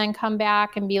 hours, and then come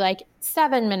back and be like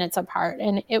 7 minutes apart.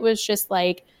 And it was just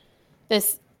like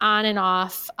this on and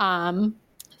off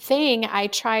thing. I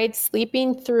tried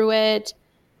sleeping through it,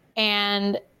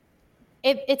 and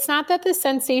it's not that the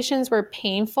sensations were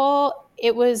painful.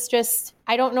 It was just,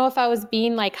 I don't know if I was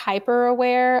being like hyper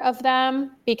aware of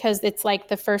them because it's like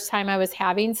the first time I was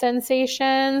having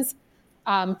sensations.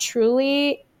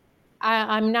 Truly,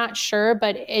 I'm not sure,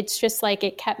 but it's just like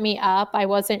it kept me up. I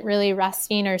wasn't really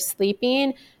resting or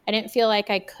sleeping. I didn't feel like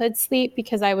I could sleep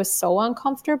because I was so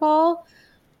uncomfortable.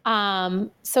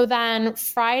 So then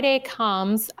Friday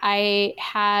comes. I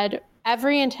had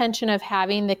every intention of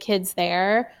having the kids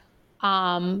there.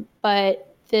 But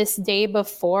this day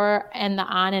before and the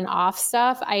on and off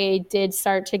stuff, I did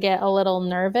start to get a little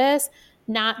nervous.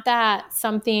 Not that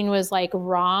something was like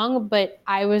wrong, but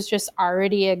I was just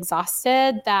already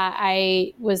exhausted that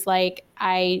I was like,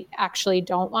 I actually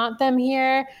don't want them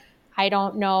here. I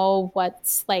don't know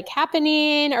what's like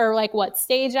happening or like what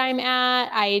stage I'm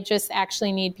at. I just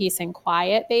actually need peace and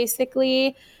quiet,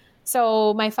 basically.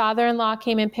 So my father-in-law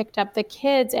came and picked up the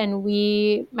kids, and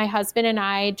my husband and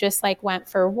I just like went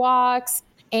for walks.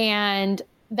 And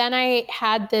then I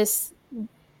had this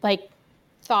like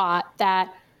thought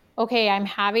that, okay, I'm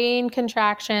having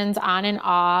contractions on and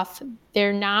off.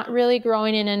 They're not really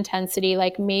growing in intensity.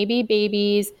 Like maybe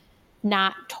baby's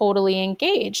not totally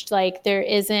engaged. Like there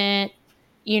isn't,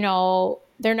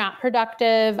 they're not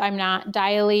productive. I'm not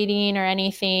dilating or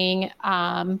anything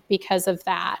because of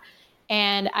that.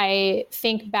 And I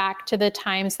think back to the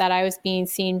times that I was being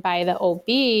seen by the OB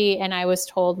and I was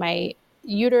told my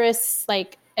uterus,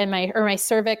 like, and my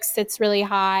cervix sits really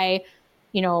high.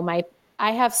 You know,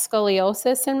 I have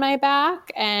scoliosis in my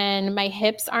back and my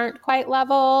hips aren't quite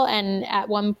level. And at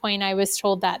one point I was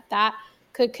told that that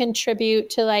could contribute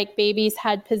to like baby's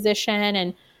head position.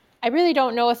 And I really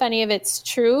don't know if any of it's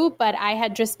true, but I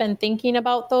had just been thinking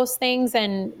about those things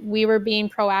and we were being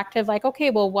proactive, like, okay,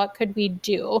 well, what could we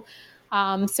do?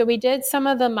 So we did some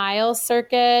of the Miles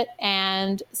circuit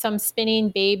and some spinning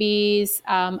babies.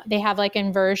 They have like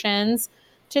inversions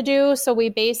to do. So we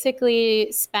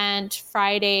basically spent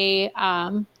Friday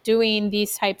doing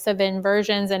these types of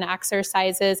inversions and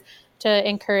exercises to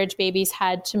encourage baby's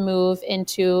head to move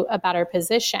into a better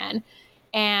position.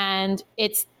 And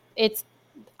it's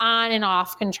on and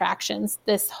off contractions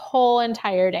this whole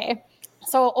entire day.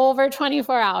 So over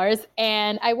 24 hours.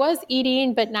 And I was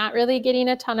eating, but not really getting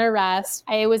a ton of rest.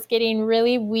 I was getting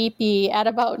really weepy at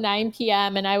about 9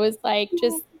 p.m. And I was like,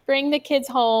 just bring the kids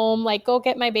home, like go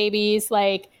get my babies.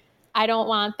 Like, I don't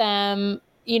want them,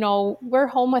 you know, we're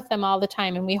home with them all the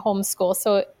time and we homeschool.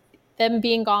 So them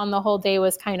being gone the whole day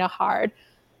was kind of hard.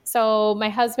 So my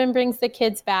husband brings the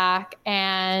kids back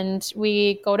and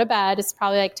we go to bed. It's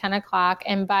probably like 10 o'clock.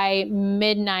 And by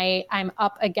midnight, I'm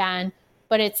up again.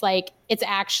 But it's like, it's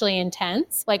actually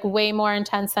intense, like way more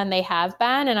intense than they have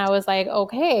been. And I was like,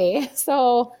 okay,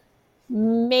 so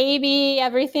maybe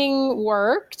everything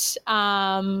worked.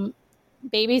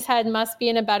 Baby's head must be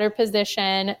in a better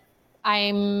position.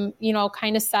 I'm, you know,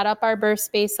 kind of set up our birth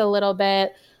space a little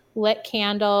bit, lit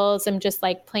candles. I'm just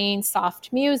like playing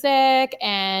soft music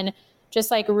and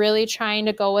just like really trying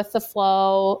to go with the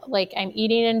flow. Like I'm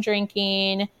eating and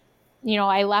drinking. You know,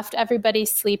 I left everybody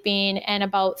sleeping and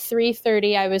about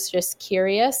 3:30, I was just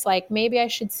curious, like maybe I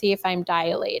should see if I'm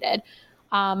dilated.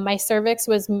 My cervix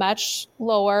was much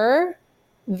lower,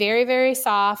 very, very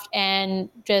soft. And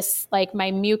just like my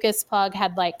mucus plug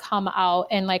had like come out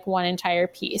in like one entire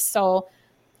piece. So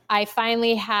I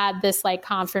finally had this like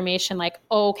confirmation, like,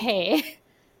 okay,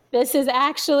 this is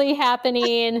actually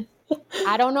happening.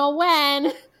 I don't know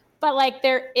when, but like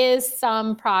there is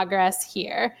some progress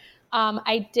here.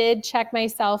 I did check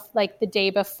myself like the day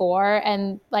before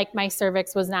and like my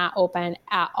cervix was not open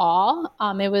at all.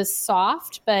 It was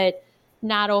soft, but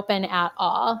not open at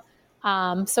all.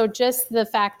 So just the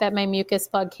fact that my mucus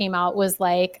plug came out was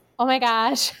like, oh my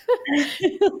gosh,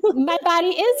 my body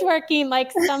is working, like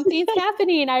something's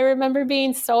happening. I remember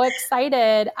being so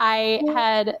excited. I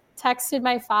had texted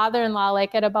my father-in-law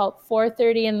like at about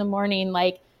 4:30 in the morning,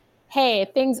 like, hey,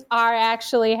 things are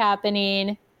actually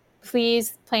happening.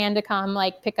 Please plan to come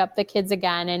like pick up the kids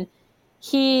again. And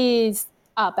he's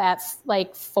up at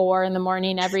like 4 in the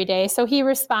morning every day. So he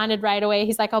responded right away.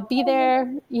 He's like, I'll be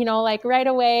there, you know, like right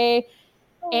away.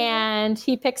 And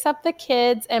he picks up the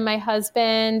kids and my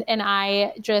husband and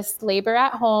I just labor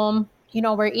at home. You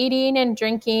know, we're eating and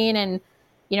drinking and,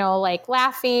 you know, like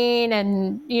laughing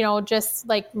and, you know, just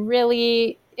like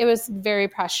really, it was very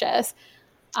precious.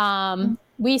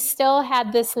 We still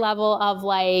had this level of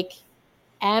like,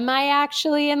 am I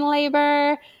actually in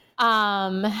labor?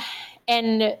 And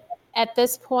at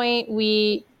this point,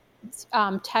 we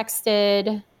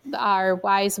texted our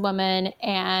wise woman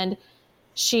and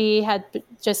she had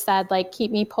just said, like,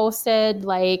 keep me posted.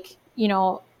 Like, you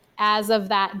know, as of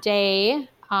that day,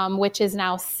 which is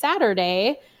now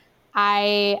Saturday,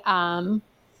 I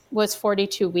was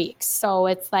 42 weeks. So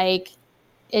it's like,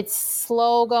 it's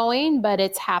slow going, but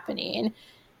it's happening.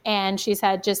 And she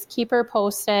said, just keep her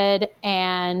posted.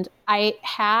 And I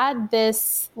had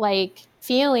this like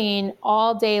feeling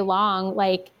all day long,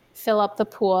 like fill up the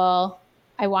pool.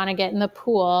 I want to get in the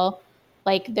pool.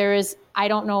 Like I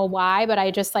don't know why, but I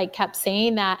just like kept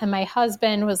saying that. And my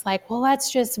husband was like, well,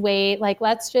 let's just wait. Like,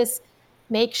 let's just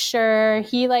make sure.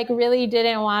 He like really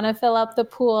didn't want to fill up the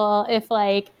pool if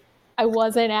like I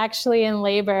wasn't actually in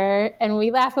labor. And we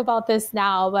laugh about this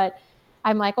now, but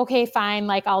I'm like, okay, fine.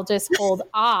 Like, I'll just hold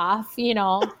off, you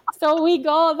know? So we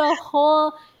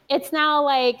go it's now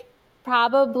like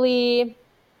probably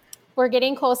we're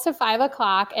getting close to 5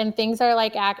 o'clock and things are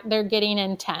like, they're getting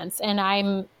intense and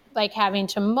I'm like having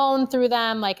to moan through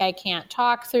them. Like I can't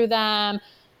talk through them.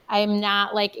 I'm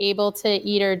not like able to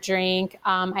eat or drink.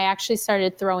 I actually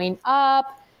started throwing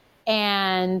up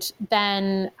and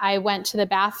then I went to the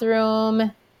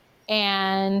bathroom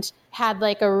and had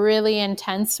like a really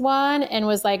intense one and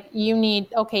was like,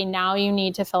 now you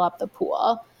need to fill up the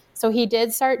pool. So he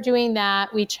did start doing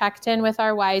that. We checked in with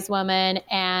our wise woman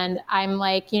and I'm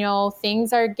like, you know,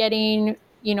 things are getting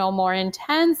more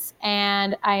intense,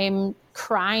 and I'm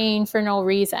crying for no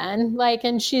reason.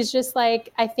 And she's just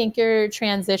like, I think you're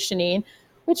transitioning,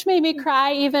 which made me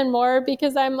cry even more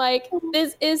because I'm like,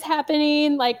 this is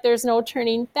happening. There's no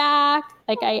turning back.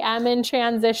 I am in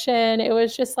transition. It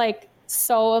was just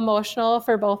so emotional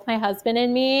for both my husband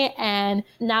and me. And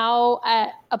now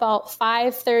at about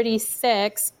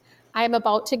 5:36, I'm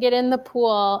about to get in the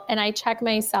pool and I check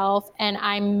myself and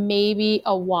I'm maybe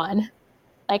a 1.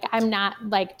 I'm not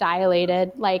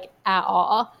dilated at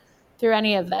all through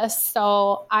any of this.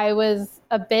 So I was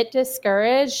a bit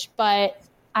discouraged, but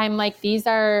I'm these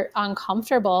are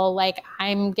uncomfortable.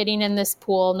 I'm getting in this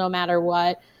pool no matter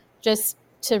what, just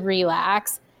to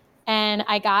relax. And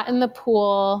I got in the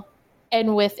pool,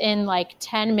 and within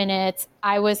 10 minutes,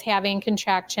 I was having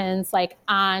contractions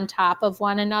on top of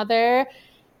one another.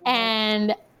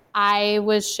 And I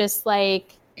was just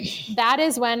that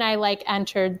is when I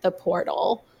entered the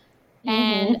portal.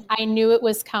 And I knew it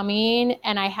was coming,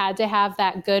 and I had to have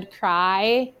that good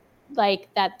cry,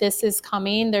 that this is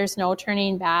coming, there's no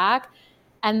turning back.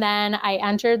 And then I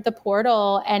entered the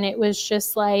portal, and it was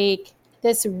just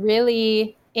this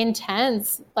really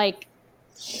intense,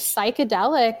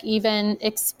 psychedelic even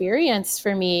experience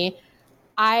for me.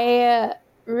 I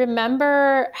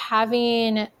remember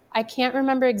I can't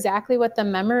remember exactly what the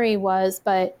memory was,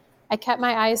 but I kept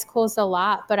my eyes closed a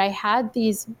lot. But I had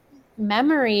these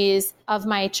memories of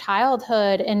my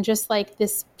childhood and just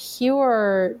this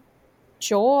pure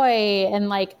joy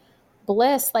and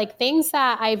bliss, things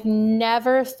that I've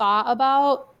never thought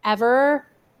about ever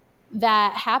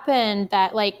that happened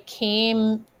that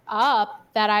came up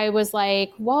that I was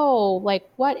whoa,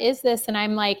 what is this? And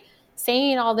I'm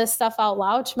saying all this stuff out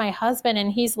loud to my husband,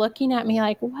 and he's looking at me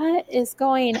what is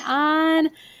going on?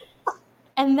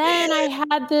 And then I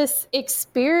had this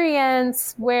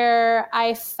experience where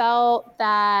I felt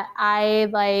that I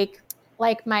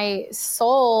my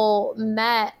soul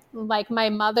met my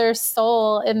mother's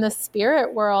soul in the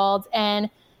spirit world. And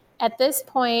at this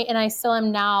point, and I still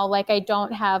am now, I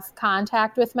don't have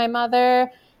contact with my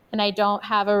mother and I don't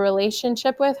have a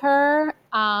relationship with her.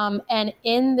 And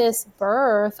in this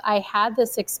birth, I had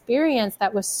this experience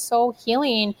that was so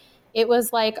healing. It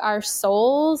was our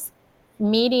souls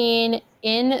meeting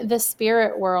in the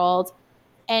spirit world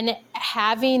and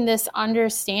having this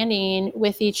understanding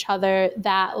with each other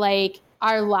that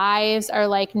our lives are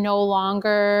no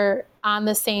longer on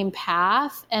the same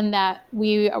path and that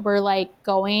we were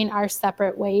going our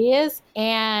separate ways.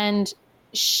 And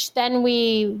then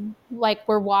we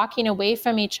were walking away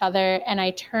from each other, and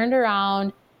I turned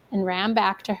around and ran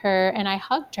back to her and I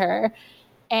hugged her.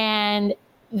 And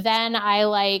then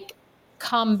I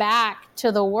come back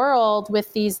to the world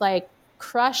with these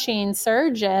crushing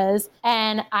surges,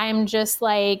 and I'm just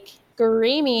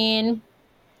screaming.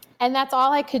 And that's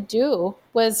all I could do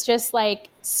was just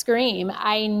scream.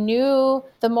 I knew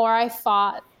the more I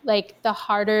fought, the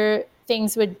harder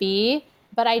things would be,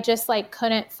 but I just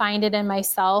couldn't find it in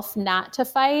myself not to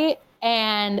fight.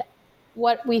 And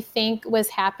what we think was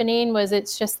happening was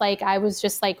it's just I was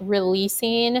just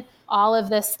releasing all of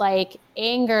this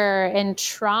anger and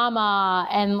trauma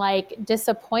and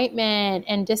disappointment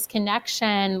and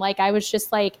disconnection. I was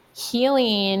just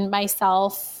healing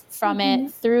myself from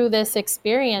it through this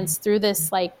experience, through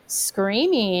this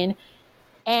screaming.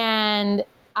 And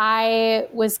I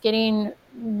was getting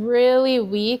really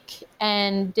weak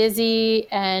and dizzy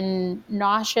and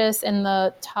nauseous in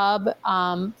the tub.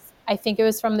 I think it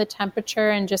was from the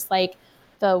temperature and just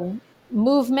the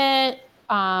movement.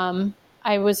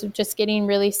 I was just getting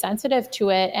really sensitive to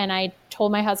it. And I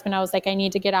told my husband, I was I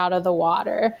need to get out of the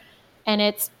water. And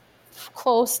it's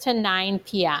close to 9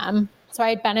 p.m. So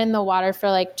I'd been in the water for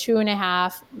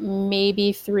 2.5,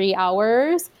 maybe 3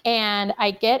 hours. And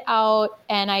I get out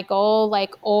and I go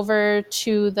over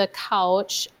to the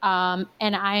couch. And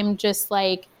I'm just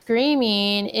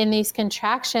screaming in these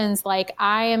contractions,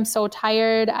 I am so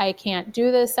tired. I can't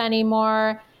do this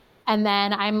anymore. And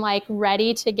then I'm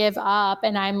ready to give up.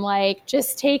 And I'm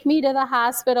just take me to the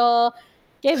hospital.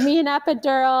 Give me an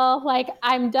epidural.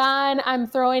 I'm done. I'm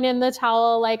throwing in the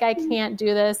towel. I can't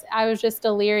do this. I was just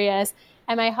delirious.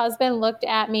 And my husband looked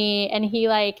at me and he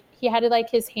had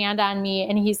his hand on me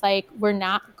and he's we're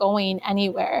not going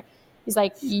anywhere. He's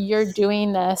you're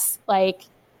doing this.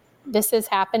 This is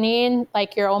happening.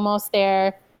 You're almost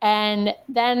there. And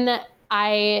then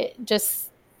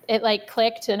it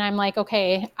clicked and I'm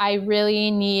okay, I really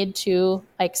need to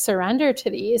surrender to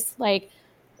these.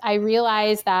 I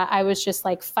realized that I was just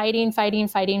fighting.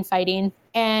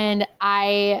 And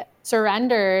I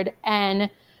surrendered. And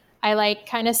I like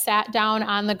kind of sat down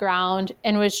on the ground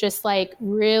and was just like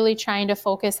really trying to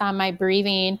focus on my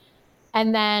breathing.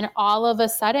 And then all of a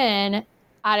sudden,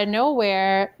 out of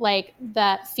nowhere, like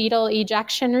that fetal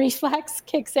ejection reflex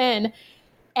kicks in.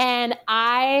 And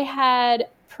I had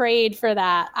prayed for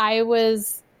that. I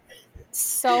was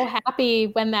so happy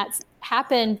when that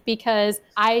happened because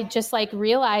I just like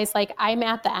realized like I'm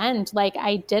at the end. Like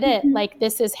I did it. Like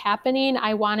this is happening.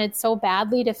 I wanted so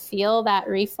badly to feel that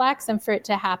reflex and for it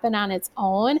to happen on its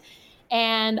own.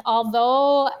 And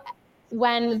although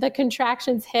when the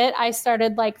contractions hit, I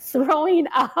started like throwing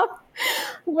up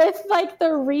with like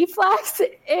the reflex,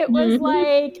 it was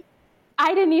like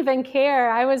I didn't even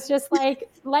care. I was just like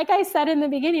I said in the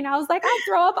beginning, I was like, I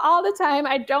throw up all the time.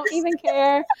 I don't even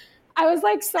care. I was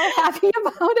like so happy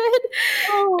about it.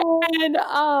 Oh.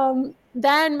 And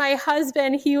then my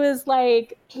husband, he was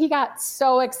like, he got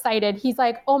so excited. He's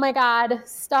like, oh my God,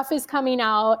 stuff is coming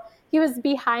out. He was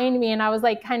behind me and I was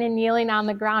like kind of kneeling on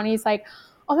the ground. He's like,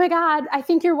 oh my God, I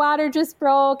think your water just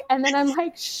broke. And then I'm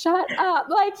like, shut up.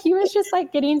 Like he was just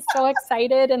like getting so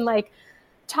excited and like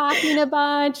talking a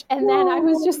bunch. And then I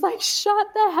was just like, shut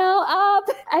the hell up.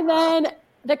 And then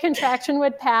the contraction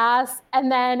would pass.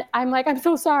 And then I'm like, I'm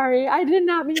so sorry. I did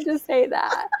not mean to say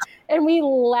that. And we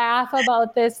laugh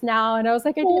about this now. And I was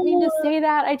like, I didn't mean to say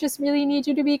that. I just really need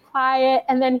you to be quiet.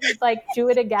 And then he'd like do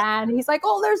it again. He's like,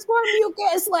 oh, there's more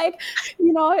mucus. Like,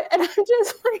 you know, and I'm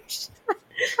just like,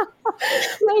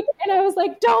 like, and I was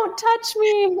like, don't touch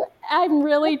me. I'm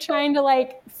really trying to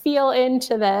like feel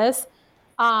into this.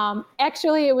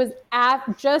 Actually, it was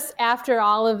just after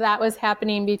all of that was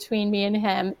happening between me and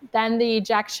him, then the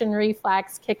ejection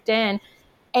reflex kicked in.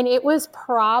 And it was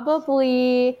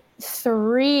probably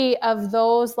 3 of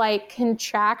those like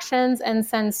contractions and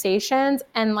sensations.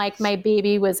 And like my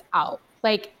baby was out.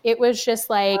 Like it was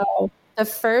just like the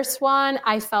first one,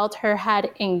 I felt her head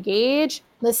engage.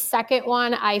 The second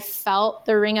one, I felt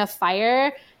the ring of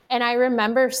fire. And I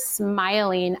remember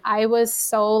smiling. I was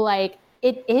so like,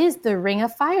 it is the ring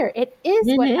of fire. It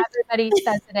is what everybody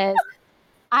says it is.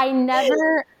 I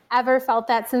never, ever felt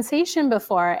that sensation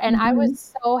before. And I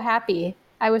was so happy.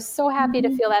 I was so happy to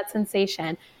feel that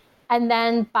sensation. And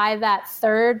then by that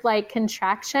third like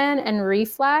contraction and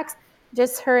reflex,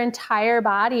 just her entire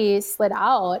body slid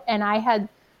out. And I had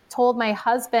told my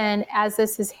husband as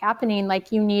this is happening,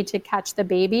 like, you need to catch the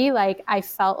baby. Like I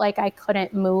felt like I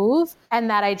couldn't move and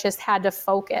that I just had to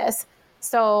focus.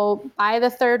 So by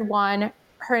the third one,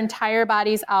 her entire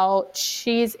body's out.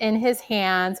 She's in his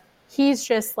hands. He's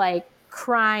just like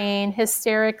crying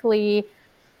hysterically.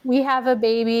 We have a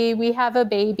baby. We have a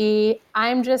baby.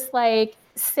 I'm just like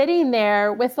sitting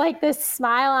there with like this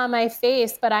smile on my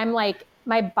face, but I'm like,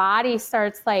 my body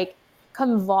starts like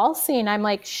convulsing. I'm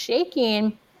like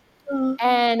shaking.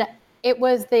 And it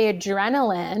was the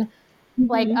adrenaline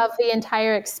like of the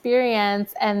entire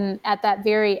experience. And at that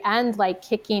very end, like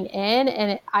kicking in,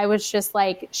 and I was just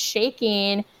like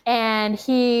shaking. And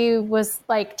he was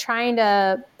like trying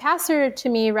to pass her to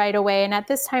me right away. And at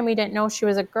this time, we didn't know she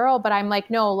was a girl, but I'm like,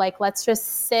 no, like, let's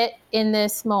just sit in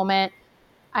this moment.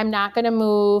 I'm not going to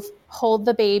move, hold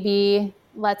the baby.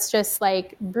 Let's just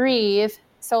like breathe.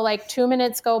 So like 2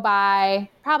 minutes go by,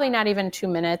 probably not even 2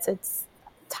 minutes. It's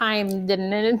time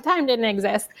didn't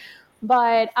exist.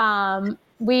 But I'm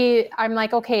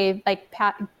like, okay, like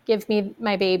give me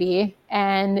my baby.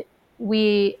 And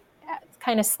we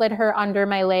kind of slid her under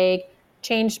my leg,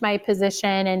 changed my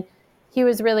position. And he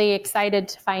was really excited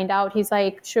to find out. He's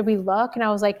like, should we look? And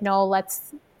I was like, no,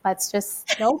 let's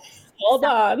just, nope. Hold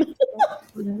on.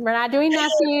 We're not doing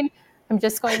nothing. I'm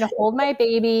just going to hold my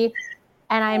baby.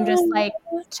 And I'm just like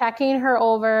checking her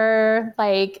over,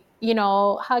 like, you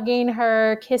know, hugging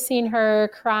her, kissing her,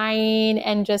 crying,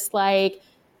 and just like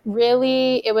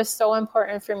really, it was so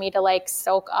important for me to like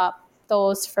soak up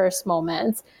those first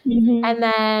moments. And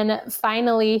then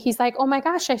finally he's like, oh my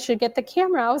gosh, I should get the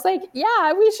camera. I was like,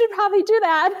 yeah, we should probably do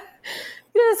that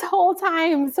this whole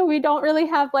time. So we don't really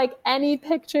have like any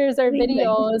pictures or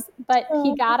videos, but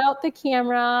he got out the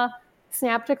camera,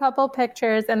 snapped a couple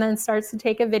pictures, and then starts to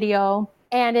take a video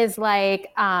and is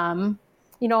like,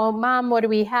 you know, Mom, what do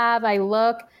we have? I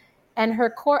look, and her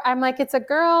cord, I'm like, it's a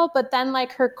girl, but then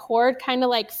like her cord kind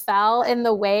of like fell in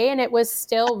the way and it was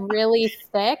still really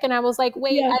thick. And I was like,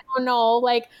 wait, I don't know.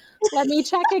 Like, let me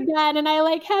check again. And I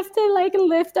like have to like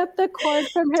lift up the cord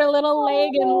from her little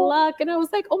leg and look. And I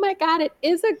was like, oh my God, it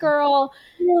is a girl.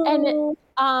 And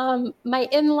my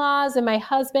in-laws and my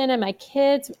husband and my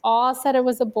kids all said it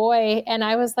was a boy. And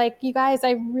I was like, you guys,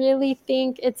 I really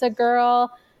think it's a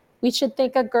girl. We should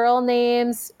think of girl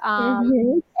names.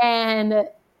 And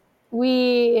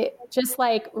we just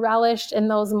like relished in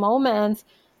those moments.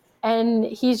 And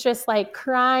he's just like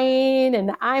crying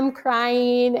and I'm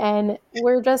crying. And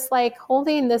we're just like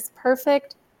holding this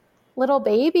perfect little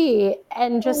baby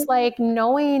and just like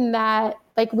knowing that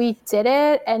like we did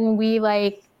it and we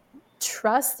like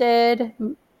trusted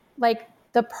like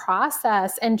the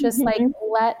process and just like Mhm.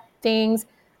 let things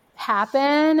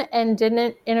happen and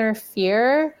didn't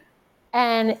interfere.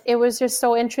 And it was just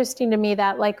so interesting to me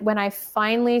that like when I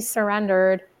finally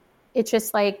surrendered, it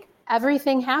just like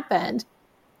everything happened.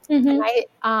 And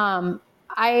Mhm.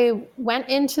 I went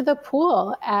into the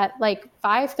pool at like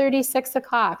 5:30, 6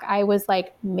 o'clock. I was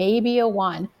like maybe a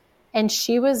one. And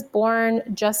she was born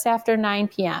just after 9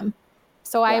 p.m.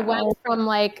 So I went Wow. from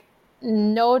like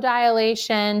no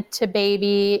dilation to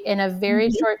baby in a very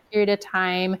Mhm. short period of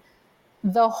time.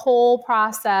 The whole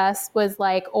process was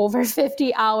like over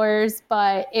 50 hours,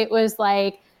 but it was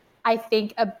like, I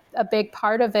think a big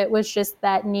part of it was just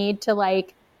that need to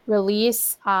like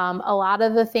release a lot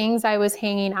of the things I was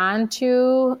hanging on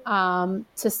to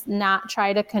not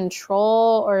try to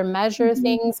control or measure Mhm.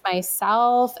 things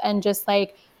myself and just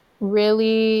like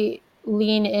really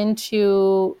lean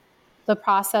into the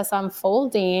process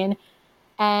unfolding.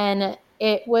 And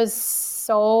it was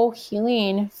so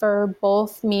healing for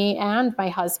both me and my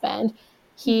husband.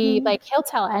 He Mhm. like he'll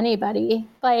tell anybody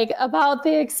like about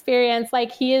the experience.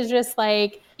 Like he is just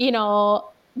like,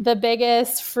 the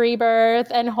biggest free birth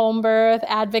and home birth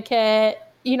advocate,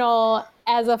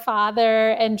 as a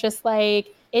father, and just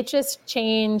like it just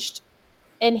changed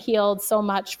and healed so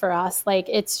much for us. Like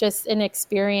it's just an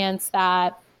experience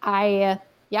that I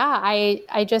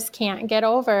just can't get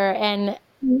over. And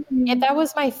Mhm. that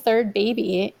was my third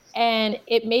baby, and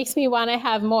it makes me want to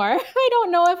have more. I don't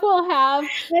know if we'll have,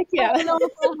 Heck I yeah. don't know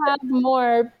if we'll have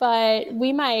more, but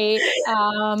we might.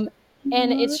 And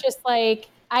Mhm. it's just like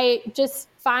I just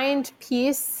find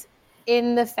peace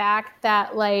in the fact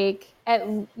that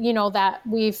that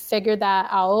we've figured that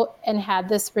out and had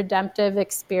this redemptive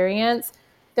experience.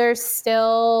 There's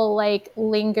still like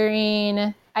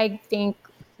lingering, I think,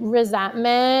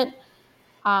 resentment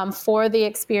for the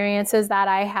experiences that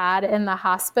I had in the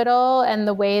hospital and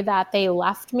the way that they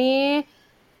left me.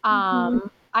 Mhm.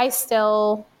 I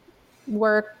still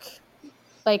work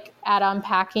like at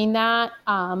unpacking that.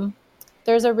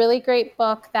 There's a really great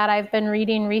book that I've been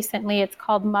reading recently. It's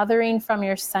called Mothering from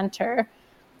Your Center.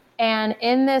 And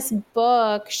in this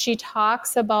book, she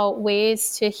talks about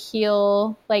ways to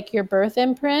heal like your birth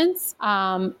imprints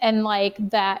and like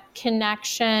that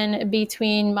connection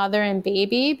between mother and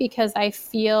baby, because I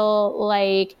feel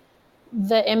like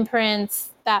the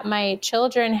imprints that my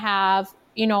children have,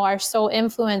 are so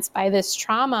influenced by this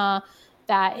trauma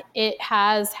that it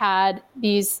has had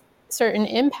these certain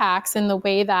impacts in the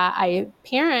way that I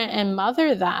parent and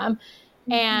mother them.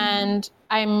 Mhm. And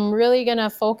I'm really going to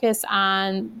focus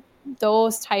on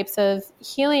those types of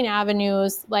healing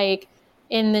avenues, like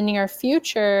in the near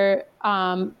future,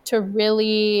 to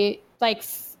really,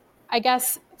 I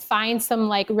guess, find some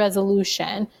like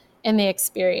resolution in the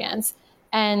experience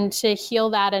and to heal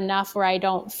that enough where I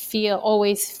don't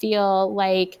always feel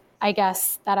like, I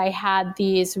guess, that I had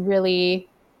these really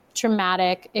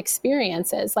traumatic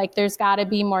experiences. Like there's got to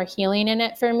be more healing in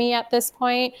it for me at this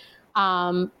point.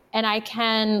 And I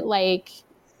can like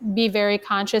be very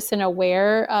conscious and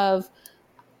aware of,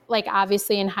 like,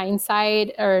 obviously in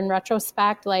hindsight or in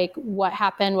retrospect, like what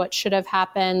happened, what should have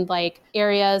happened, like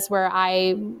areas where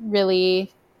I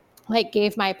really like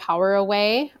gave my power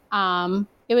away.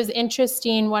 It was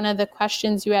interesting. One of the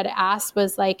questions you had asked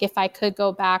was like, if I could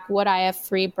go back, would I have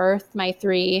free birthed my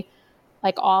three,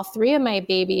 like all three of my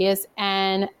babies?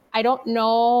 And I don't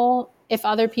know if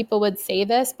other people would say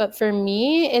this, but for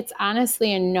me, it's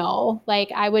honestly a no.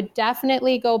 Like I would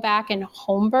definitely go back and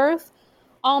home birth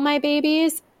all my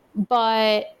babies,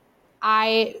 but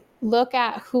I look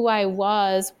at who I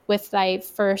was with my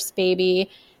first baby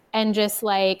and just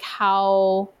like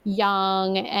how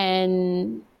young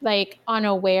and like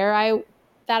unaware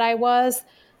I was.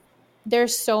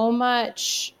 There's so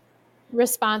much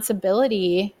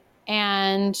responsibility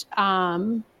and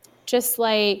just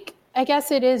like I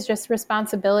guess it is just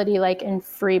responsibility, like in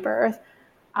free birth,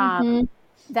 um, Mhm.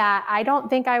 that I don't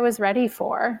think I was ready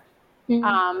for.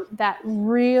 Mhm. That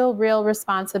real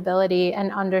responsibility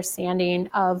and understanding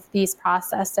of these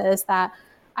processes that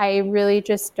I really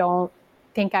just don't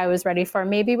think I was ready for.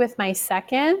 Maybe with my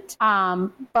second,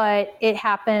 but it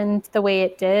happened the way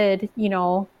it did,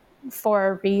 for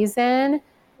a reason.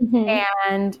 Mhm.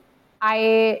 And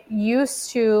I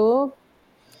used to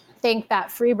think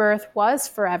that free birth was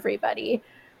for everybody.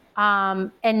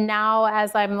 And now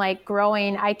as I'm like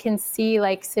growing, I can see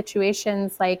like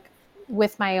situations like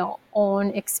with my own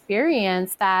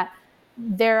experience that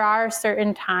there are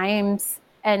certain times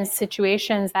and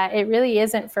situations that it really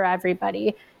isn't for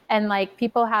everybody. And like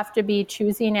people have to be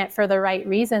choosing it for the right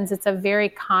reasons. It's a very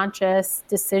conscious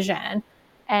decision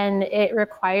and it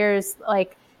requires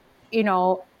like, you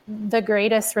know, the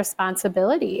greatest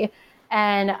responsibility.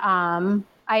 And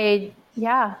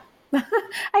yeah,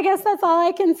 I guess that's all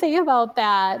I can say about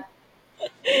that.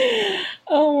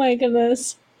 Oh my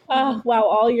goodness. Oh, wow,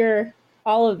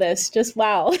 all of this. Just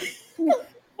wow.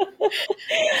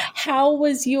 How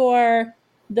was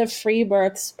the free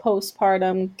births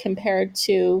postpartum compared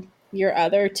to your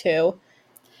other two?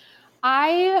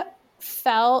 I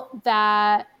felt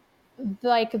that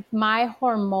like my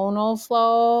hormonal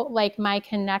flow, like my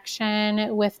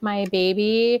connection with my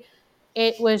baby,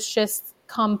 it was just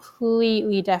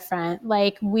completely different.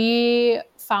 Like we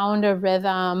found a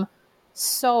rhythm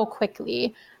so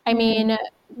quickly. I Mm, mean,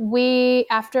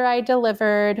 after I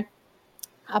delivered,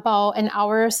 about an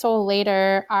hour or so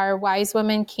later, our wise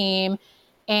woman came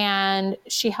and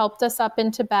she helped us up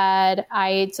into bed.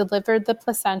 I delivered the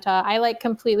placenta. I like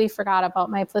completely forgot about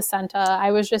my placenta.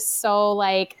 I was just so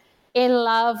like in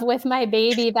love with my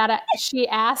baby that she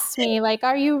asked me like,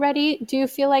 "Are you ready? Do you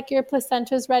feel like your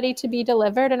placenta is ready to be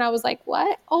delivered?" And I was like,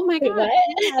 "What? Oh my wait, god. what?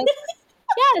 Yes.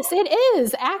 Yes, it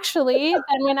is actually."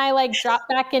 Then when I like dropped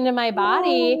back into my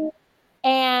body, Oh,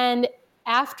 and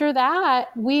after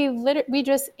that, we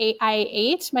just ate. I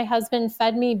ate. My husband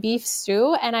fed me beef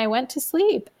stew, and I went to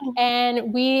sleep.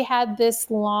 And we had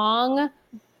this long,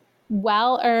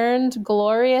 well earned,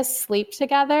 glorious sleep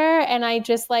together. And I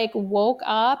just like woke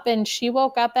up, and she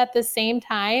woke up at the same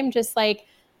time, just like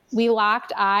we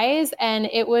locked eyes. And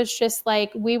it was just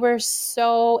like we were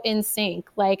so in sync.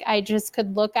 Like I just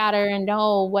could look at her and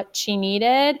know what she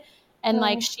needed. And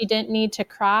like oh, she didn't need to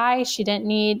cry. She didn't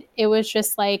need, it was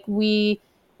just like we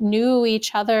knew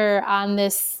each other on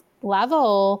this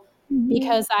level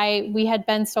mhm. because we had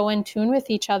been so in tune with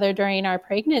each other during our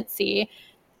pregnancy.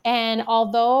 And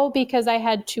although, because I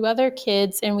had two other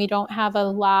kids and we don't have a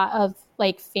lot of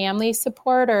like family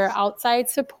support or outside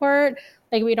support,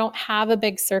 like we don't have a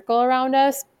big circle around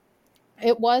us,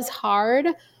 it was hard.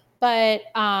 But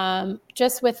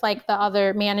just with like the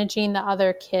other managing the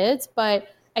other kids, but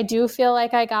I do feel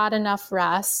like I got enough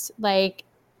rest. Like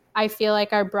I feel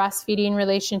like our breastfeeding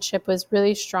relationship was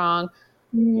really strong.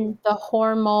 Mm, The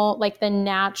hormone, like the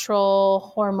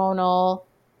natural hormonal,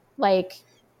 like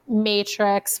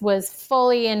matrix was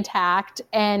fully intact.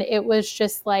 And it was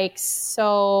just like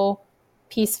so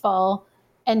peaceful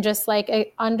and just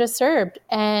like undisturbed.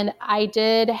 And I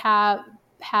did have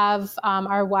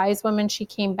our wise woman, she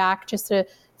came back just a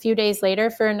few days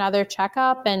later for another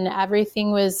checkup and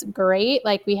everything was great.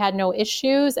 Like we had no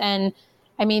issues. And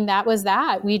I mean, that was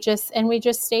that. We just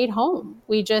stayed home.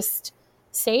 We just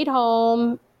stayed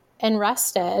home and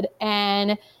rested.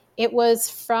 And it was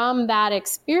from that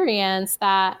experience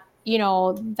that, you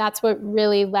know, that's what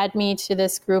really led me to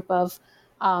this group of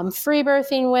free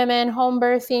birthing women, home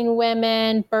birthing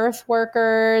women, birth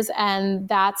workers. And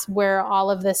that's where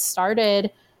all of this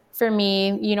started for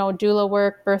me, you know, doula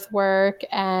work, birth work,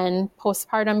 and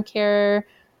postpartum care.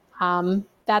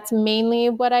 That's mainly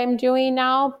what I'm doing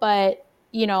now. But,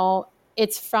 you know,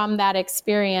 it's from that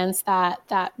experience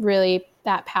that really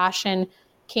that passion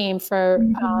came for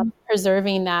mhm.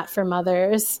 preserving that for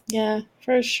mothers. Yeah,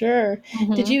 for sure.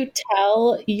 Did Mm-hmm. you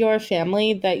tell your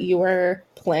family that you were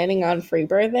planning on free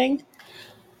birthing?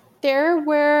 There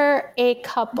were a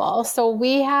couple. So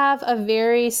we have a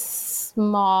very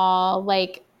small,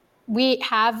 like, we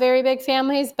have very big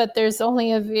families, but there's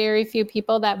only a very few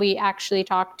people that we actually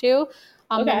talk to.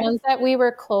 The Okay. ones that we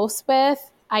were close with,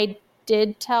 I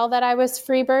did tell that I was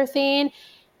free birthing.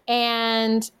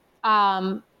 And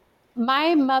um,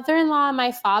 my mother-in-law and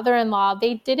my father-in-law,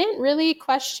 they didn't really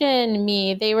question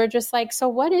me. They were just like, "So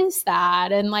what is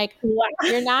that?" And like, Wow.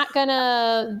 you're not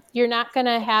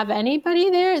gonna have anybody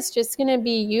there. It's just gonna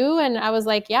be you. And I was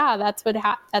like, "Yeah, that's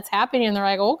happening." And they're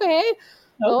like, "Okay."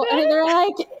 Oh, and Okay. they're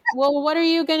like, "Well, what are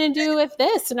you gonna do with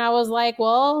this?" And I was like,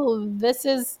 "Well,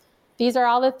 these are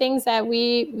all the things that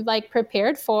we like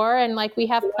prepared for, and like we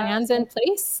have plans in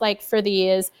place like for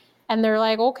these." And they're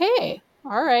like, "Okay,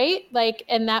 all right." Like,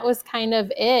 and that was kind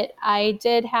of it. I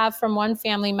did have from one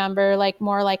family member like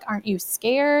more like, "Aren't you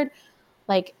scared?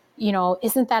 Like, you know,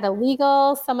 isn't that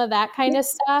illegal?" Some of that kind of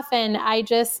stuff. And I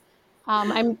just,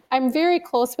 I'm very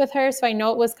close with her, so I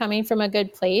know it was coming from a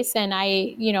good place. And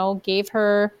I, you know, gave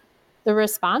her the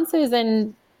responses,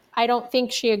 and I don't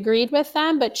think she agreed with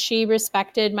them, but she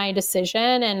respected my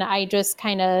decision. And I just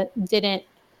kind of didn't.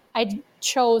 I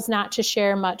chose not to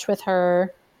share much with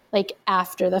her like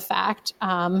after the fact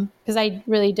because I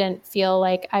really didn't feel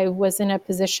like I was in a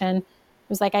position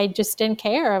was like, I just didn't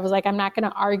care. I was like, I'm not going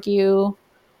to argue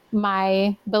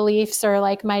my beliefs or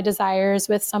like my desires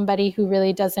with somebody who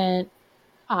really doesn't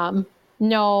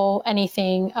know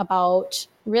anything about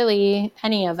really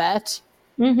any of it.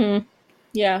 Mm-hmm.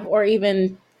 Yeah, or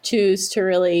even choose to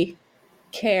really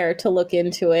care to look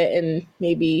into it and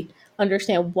maybe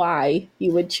understand why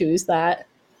you would choose that.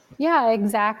 Yeah,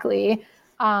 exactly.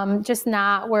 Just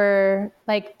not where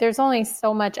like there's only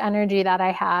so much energy that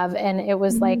I have, and it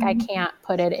was like I can't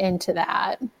put it into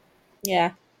that.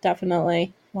 Yeah,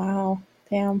 definitely. Wow.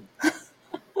 Damn.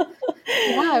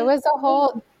 Yeah, it was a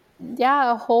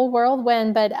whole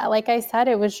whirlwind. But like I said,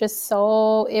 it was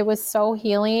so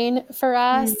healing for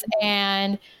us.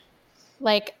 And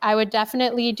like, I would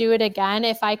definitely do it again.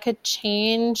 If I could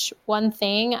change one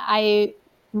thing, I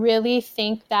really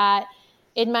think that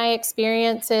in my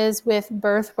experiences with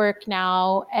birth work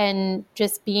now and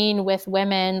just being with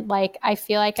women, like, I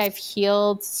feel like I've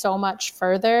healed so much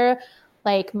further,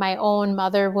 like my own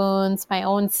mother wounds, my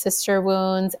own sister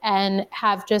wounds, and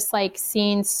have just like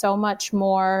seen so much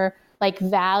more like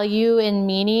value and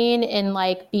meaning in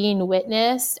like being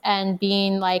witnessed and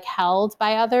being like held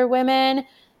by other women,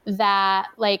 that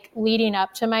like leading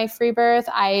up to my free birth,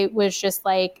 I was just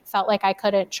like felt like I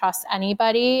couldn't trust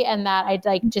anybody, and that I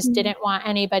like just didn't want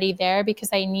anybody there because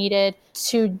I needed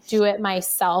to do it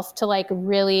myself to like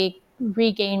really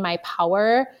regain my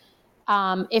power.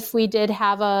 If we did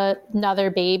have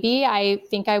another baby, I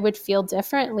think I would feel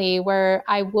differently, where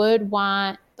I would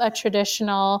want a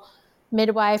traditional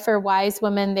midwife or wise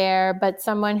woman there, but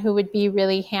someone who would be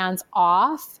really hands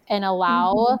off and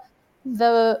allow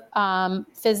the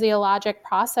physiologic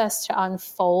process to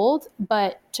unfold,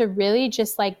 but to really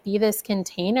just like be this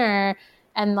container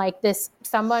and like this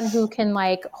someone who can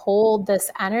like hold this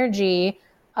energy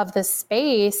of the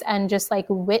space and just like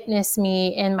witness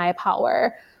me in my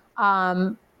power.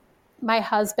 Um, my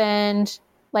husband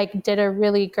like did a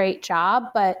really great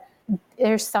job, but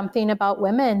there's something about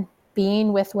women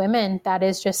being with women that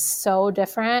is just so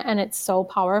different and it's so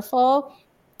powerful.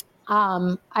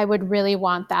 I would really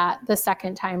want that the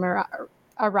second time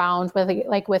around with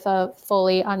like with a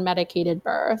fully unmedicated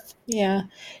birth. Yeah.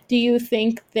 Do you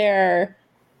think there,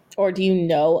 or do you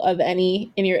know of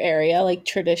any in your area, like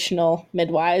traditional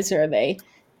midwives, or are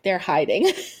they're hiding?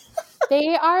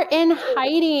 They are in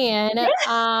hiding.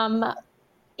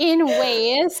 In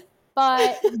ways,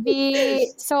 but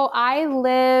so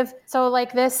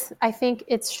like this, I think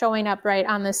it's showing up right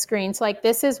on the screen. So like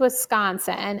this is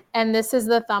Wisconsin and this is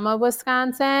the thumb of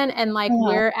Wisconsin, and like Oh,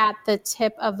 we're at the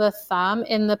tip of the thumb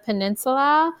in the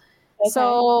peninsula. okay.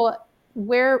 So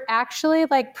we're actually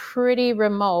like pretty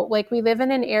remote. Like we live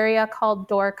in an area called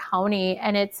Door County,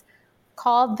 and it's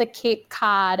called the Cape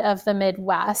Cod of the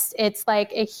Midwest. It's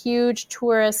like a huge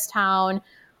tourist town.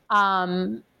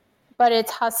 Um, but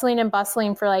it's hustling and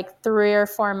bustling for like 3 or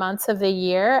 4 months of the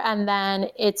year. And then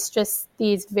it's just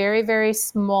these very, very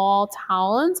small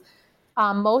towns.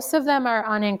 Most of them are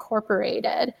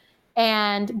unincorporated.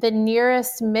 And the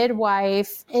nearest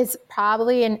midwife is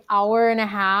probably an hour and a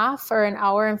half or an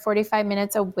hour and 45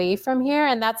 minutes away from here.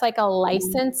 And that's like a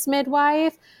licensed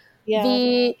midwife. Yeah.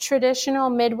 The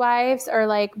traditional midwives or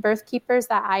like birth keepers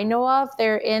that I know of,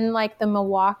 they're in like the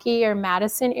Milwaukee or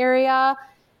Madison area.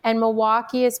 And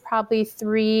Milwaukee is probably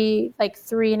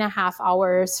 3.5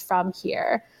 hours from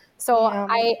here. So Yeah.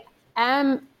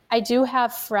 I do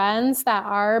have friends that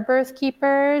are birth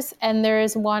keepers, and there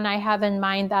is one I have in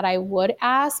mind that I would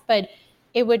ask, but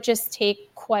it would just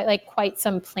take quite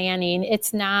some planning.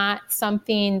 It's not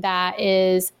something that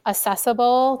is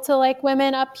accessible to like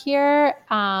women up here.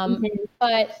 Mhm.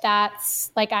 But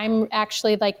that's like I'm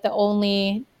actually like the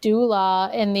only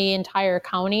doula in the entire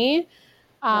county,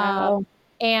 Wow.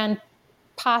 and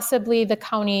possibly the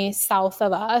county south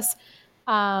of us.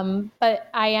 But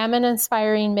I am an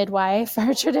inspiring midwife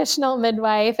or traditional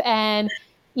midwife. And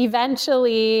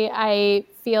eventually, I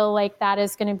feel like that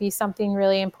is going to be something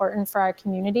really important for our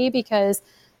community, because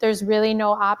there's really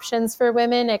no options for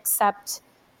women except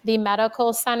the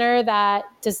medical center that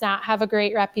does not have a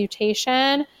great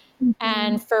reputation. Mhm.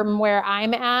 And from where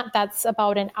I'm at, that's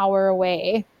about an hour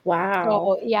away. Wow.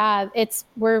 So yeah,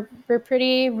 we're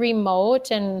pretty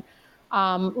remote and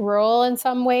rural in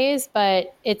some ways,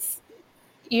 but it's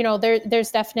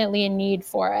there's definitely a need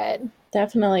for it.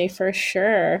 Definitely, for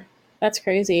sure. That's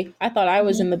crazy. I thought I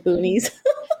was Mhm. in the boonies.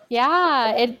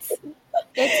 Yeah, it's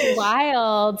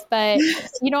wild, but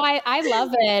I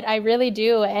love it. I really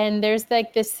do. And there's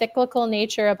like this cyclical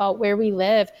nature about where we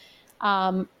live.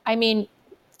 I mean,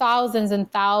 thousands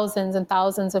and thousands and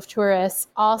thousands of tourists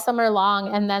all summer long,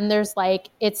 and then there's like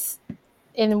it's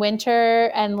in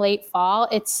winter and late fall,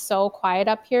 it's so quiet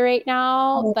up here right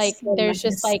now. Oh, Like it's so there's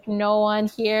just nice. like no one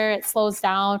here. It slows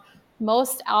down.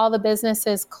 Most all the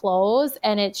businesses close,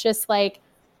 and it's just like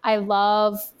I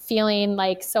love feeling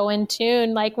like so in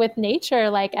tune like with nature.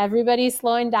 Like everybody's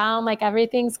slowing down, like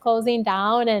everything's closing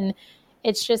down, and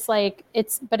it's just like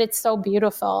it's so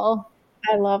beautiful.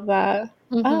 I love that.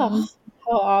 Oh, Mm-hmm.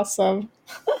 how awesome.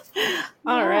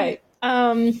 All Yeah. right.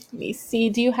 Let me see.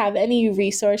 Do you have any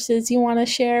resources you want to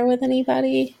share with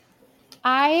anybody?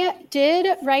 I did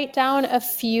write down a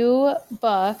few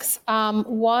books.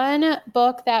 One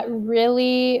book that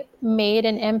really made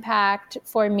an impact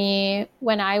for me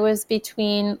when I was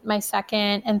between my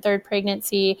second and third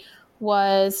pregnancy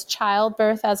was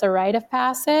Childbirth as a Rite of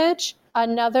Passage.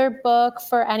 Another book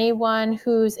for anyone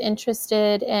who's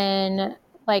interested in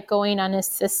like going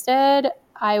unassisted,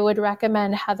 I would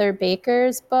recommend Heather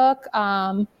Baker's book.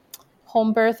 Home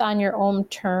birth on your own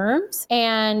terms.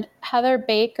 And Heather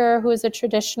Baker, who is a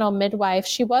traditional midwife,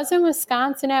 she was in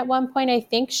Wisconsin at one point. I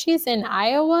think she's in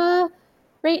Iowa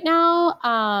right now.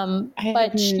 I have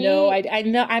But no she, idea. I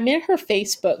know I'm in her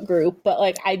Facebook group, but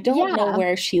like I don't know yeah,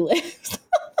 where she lives.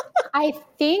 I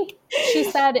think she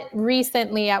said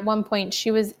recently at one point she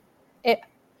was, it,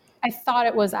 I thought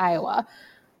it was Iowa.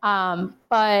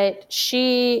 But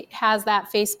she has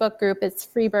that Facebook group. It's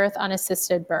Freebirth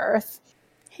Unassisted Birth.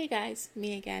 Hey guys,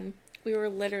 me again. We were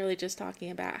literally just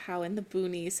talking about how in the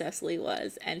boonies Cecily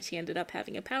was, and she ended up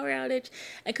having a power outage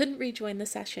and couldn't rejoin the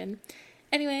session.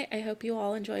 Anyway, I hope you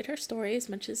all enjoyed her story as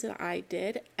much as I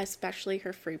did, especially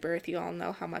her free birth. You all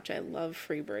know how much I love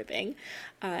free birthing.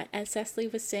 As Cecily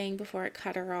was saying before it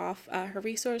cut her off, her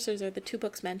resources are the two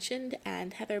books mentioned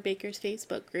and Heather Baker's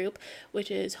Facebook group,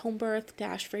 which is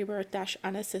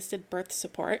homebirth-freebirth-unassisted birth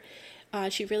support.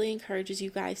 She really encourages you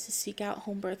guys to seek out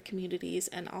home birth communities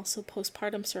and also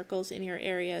postpartum circles in your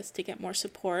areas to get more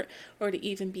support or to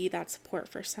even be that support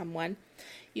for someone.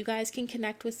 You guys can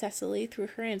connect with Secelie through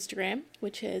her Instagram,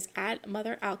 which is at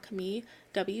Mother Alchemy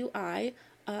WI.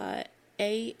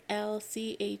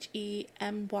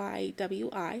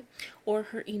 ALCHEMYWI, or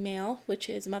her email, which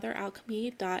is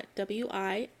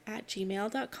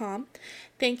motheralchemy.wi@gmail.com.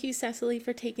 Thank you, Cecily,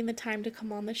 for taking the time to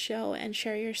come on the show and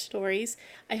share your stories.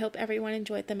 I hope everyone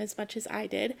enjoyed them as much as I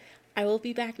did. I will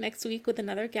be back next week with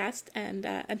another guest, and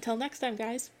until next time,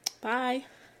 guys, bye.